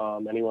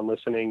anyone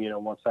listening,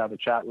 wants to have a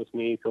chat with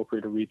me, feel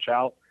free to reach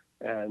out.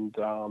 And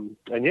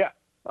yeah.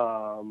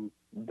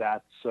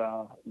 That's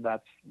I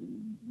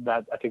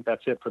think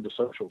that's it for the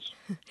socials.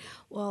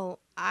 Well,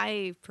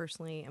 I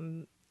personally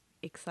am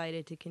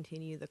excited to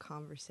continue the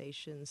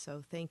conversation.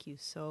 So thank you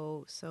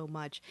so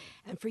much.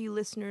 And for you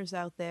listeners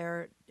out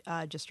there,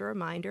 just a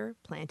reminder,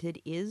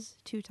 Planted is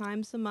 2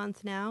 times a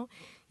month now.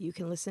 You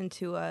can listen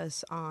to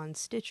us on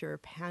Stitcher,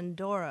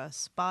 Pandora,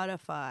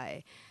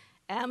 Spotify,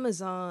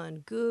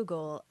 Amazon,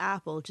 Google,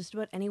 Apple, just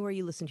about anywhere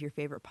you listen to your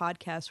favorite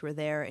podcasts, we're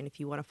there. And if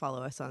you want to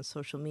follow us on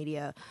social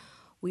media,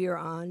 we are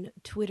on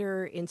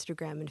Twitter,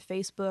 Instagram, and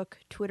Facebook.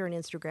 Twitter and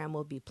Instagram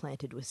will be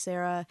Planted with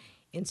Sara.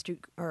 And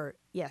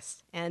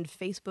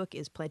Facebook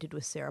is Planted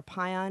with Sara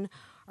Payan.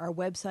 Our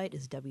website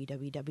is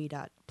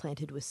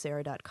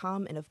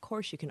www.plantedwithsara.com. And of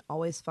course, you can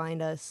always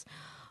find us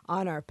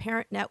on our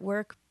parent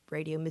network,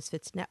 Radio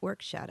Misfits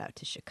Network. Shout out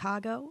to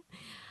Chicago.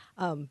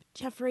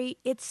 Jeffrey,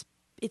 it's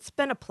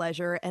been a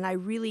pleasure, and I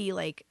really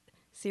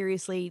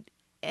seriously,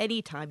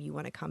 anytime you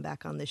want to come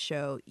back on the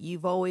show,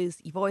 you've always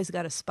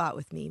got a spot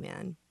with me,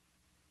 man.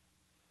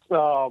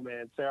 Oh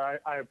man, Sarah,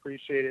 I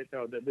appreciate it.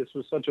 No, that this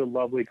was such a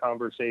lovely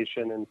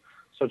conversation and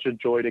such a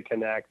joy to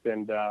connect.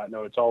 And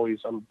it's always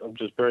I'm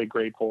just very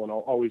grateful and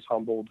always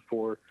humbled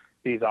for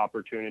these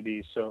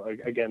opportunities. So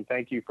again,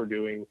 thank you for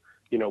doing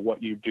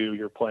what you do.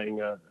 You're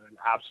playing an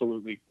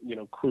absolutely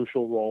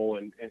crucial role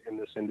in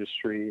this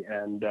industry.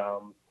 And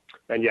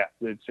yeah,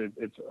 it's a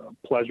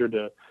pleasure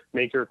to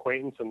make your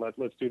acquaintance, and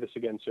let's do this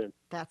again soon.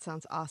 That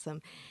sounds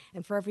awesome.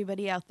 And for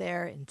everybody out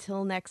there,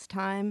 until next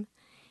time.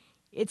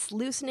 It's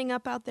loosening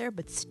up out there,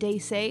 but stay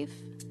safe,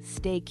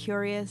 stay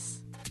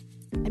curious,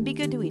 and be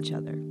good to each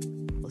other.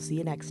 We'll see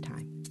you next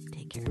time.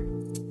 Take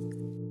care.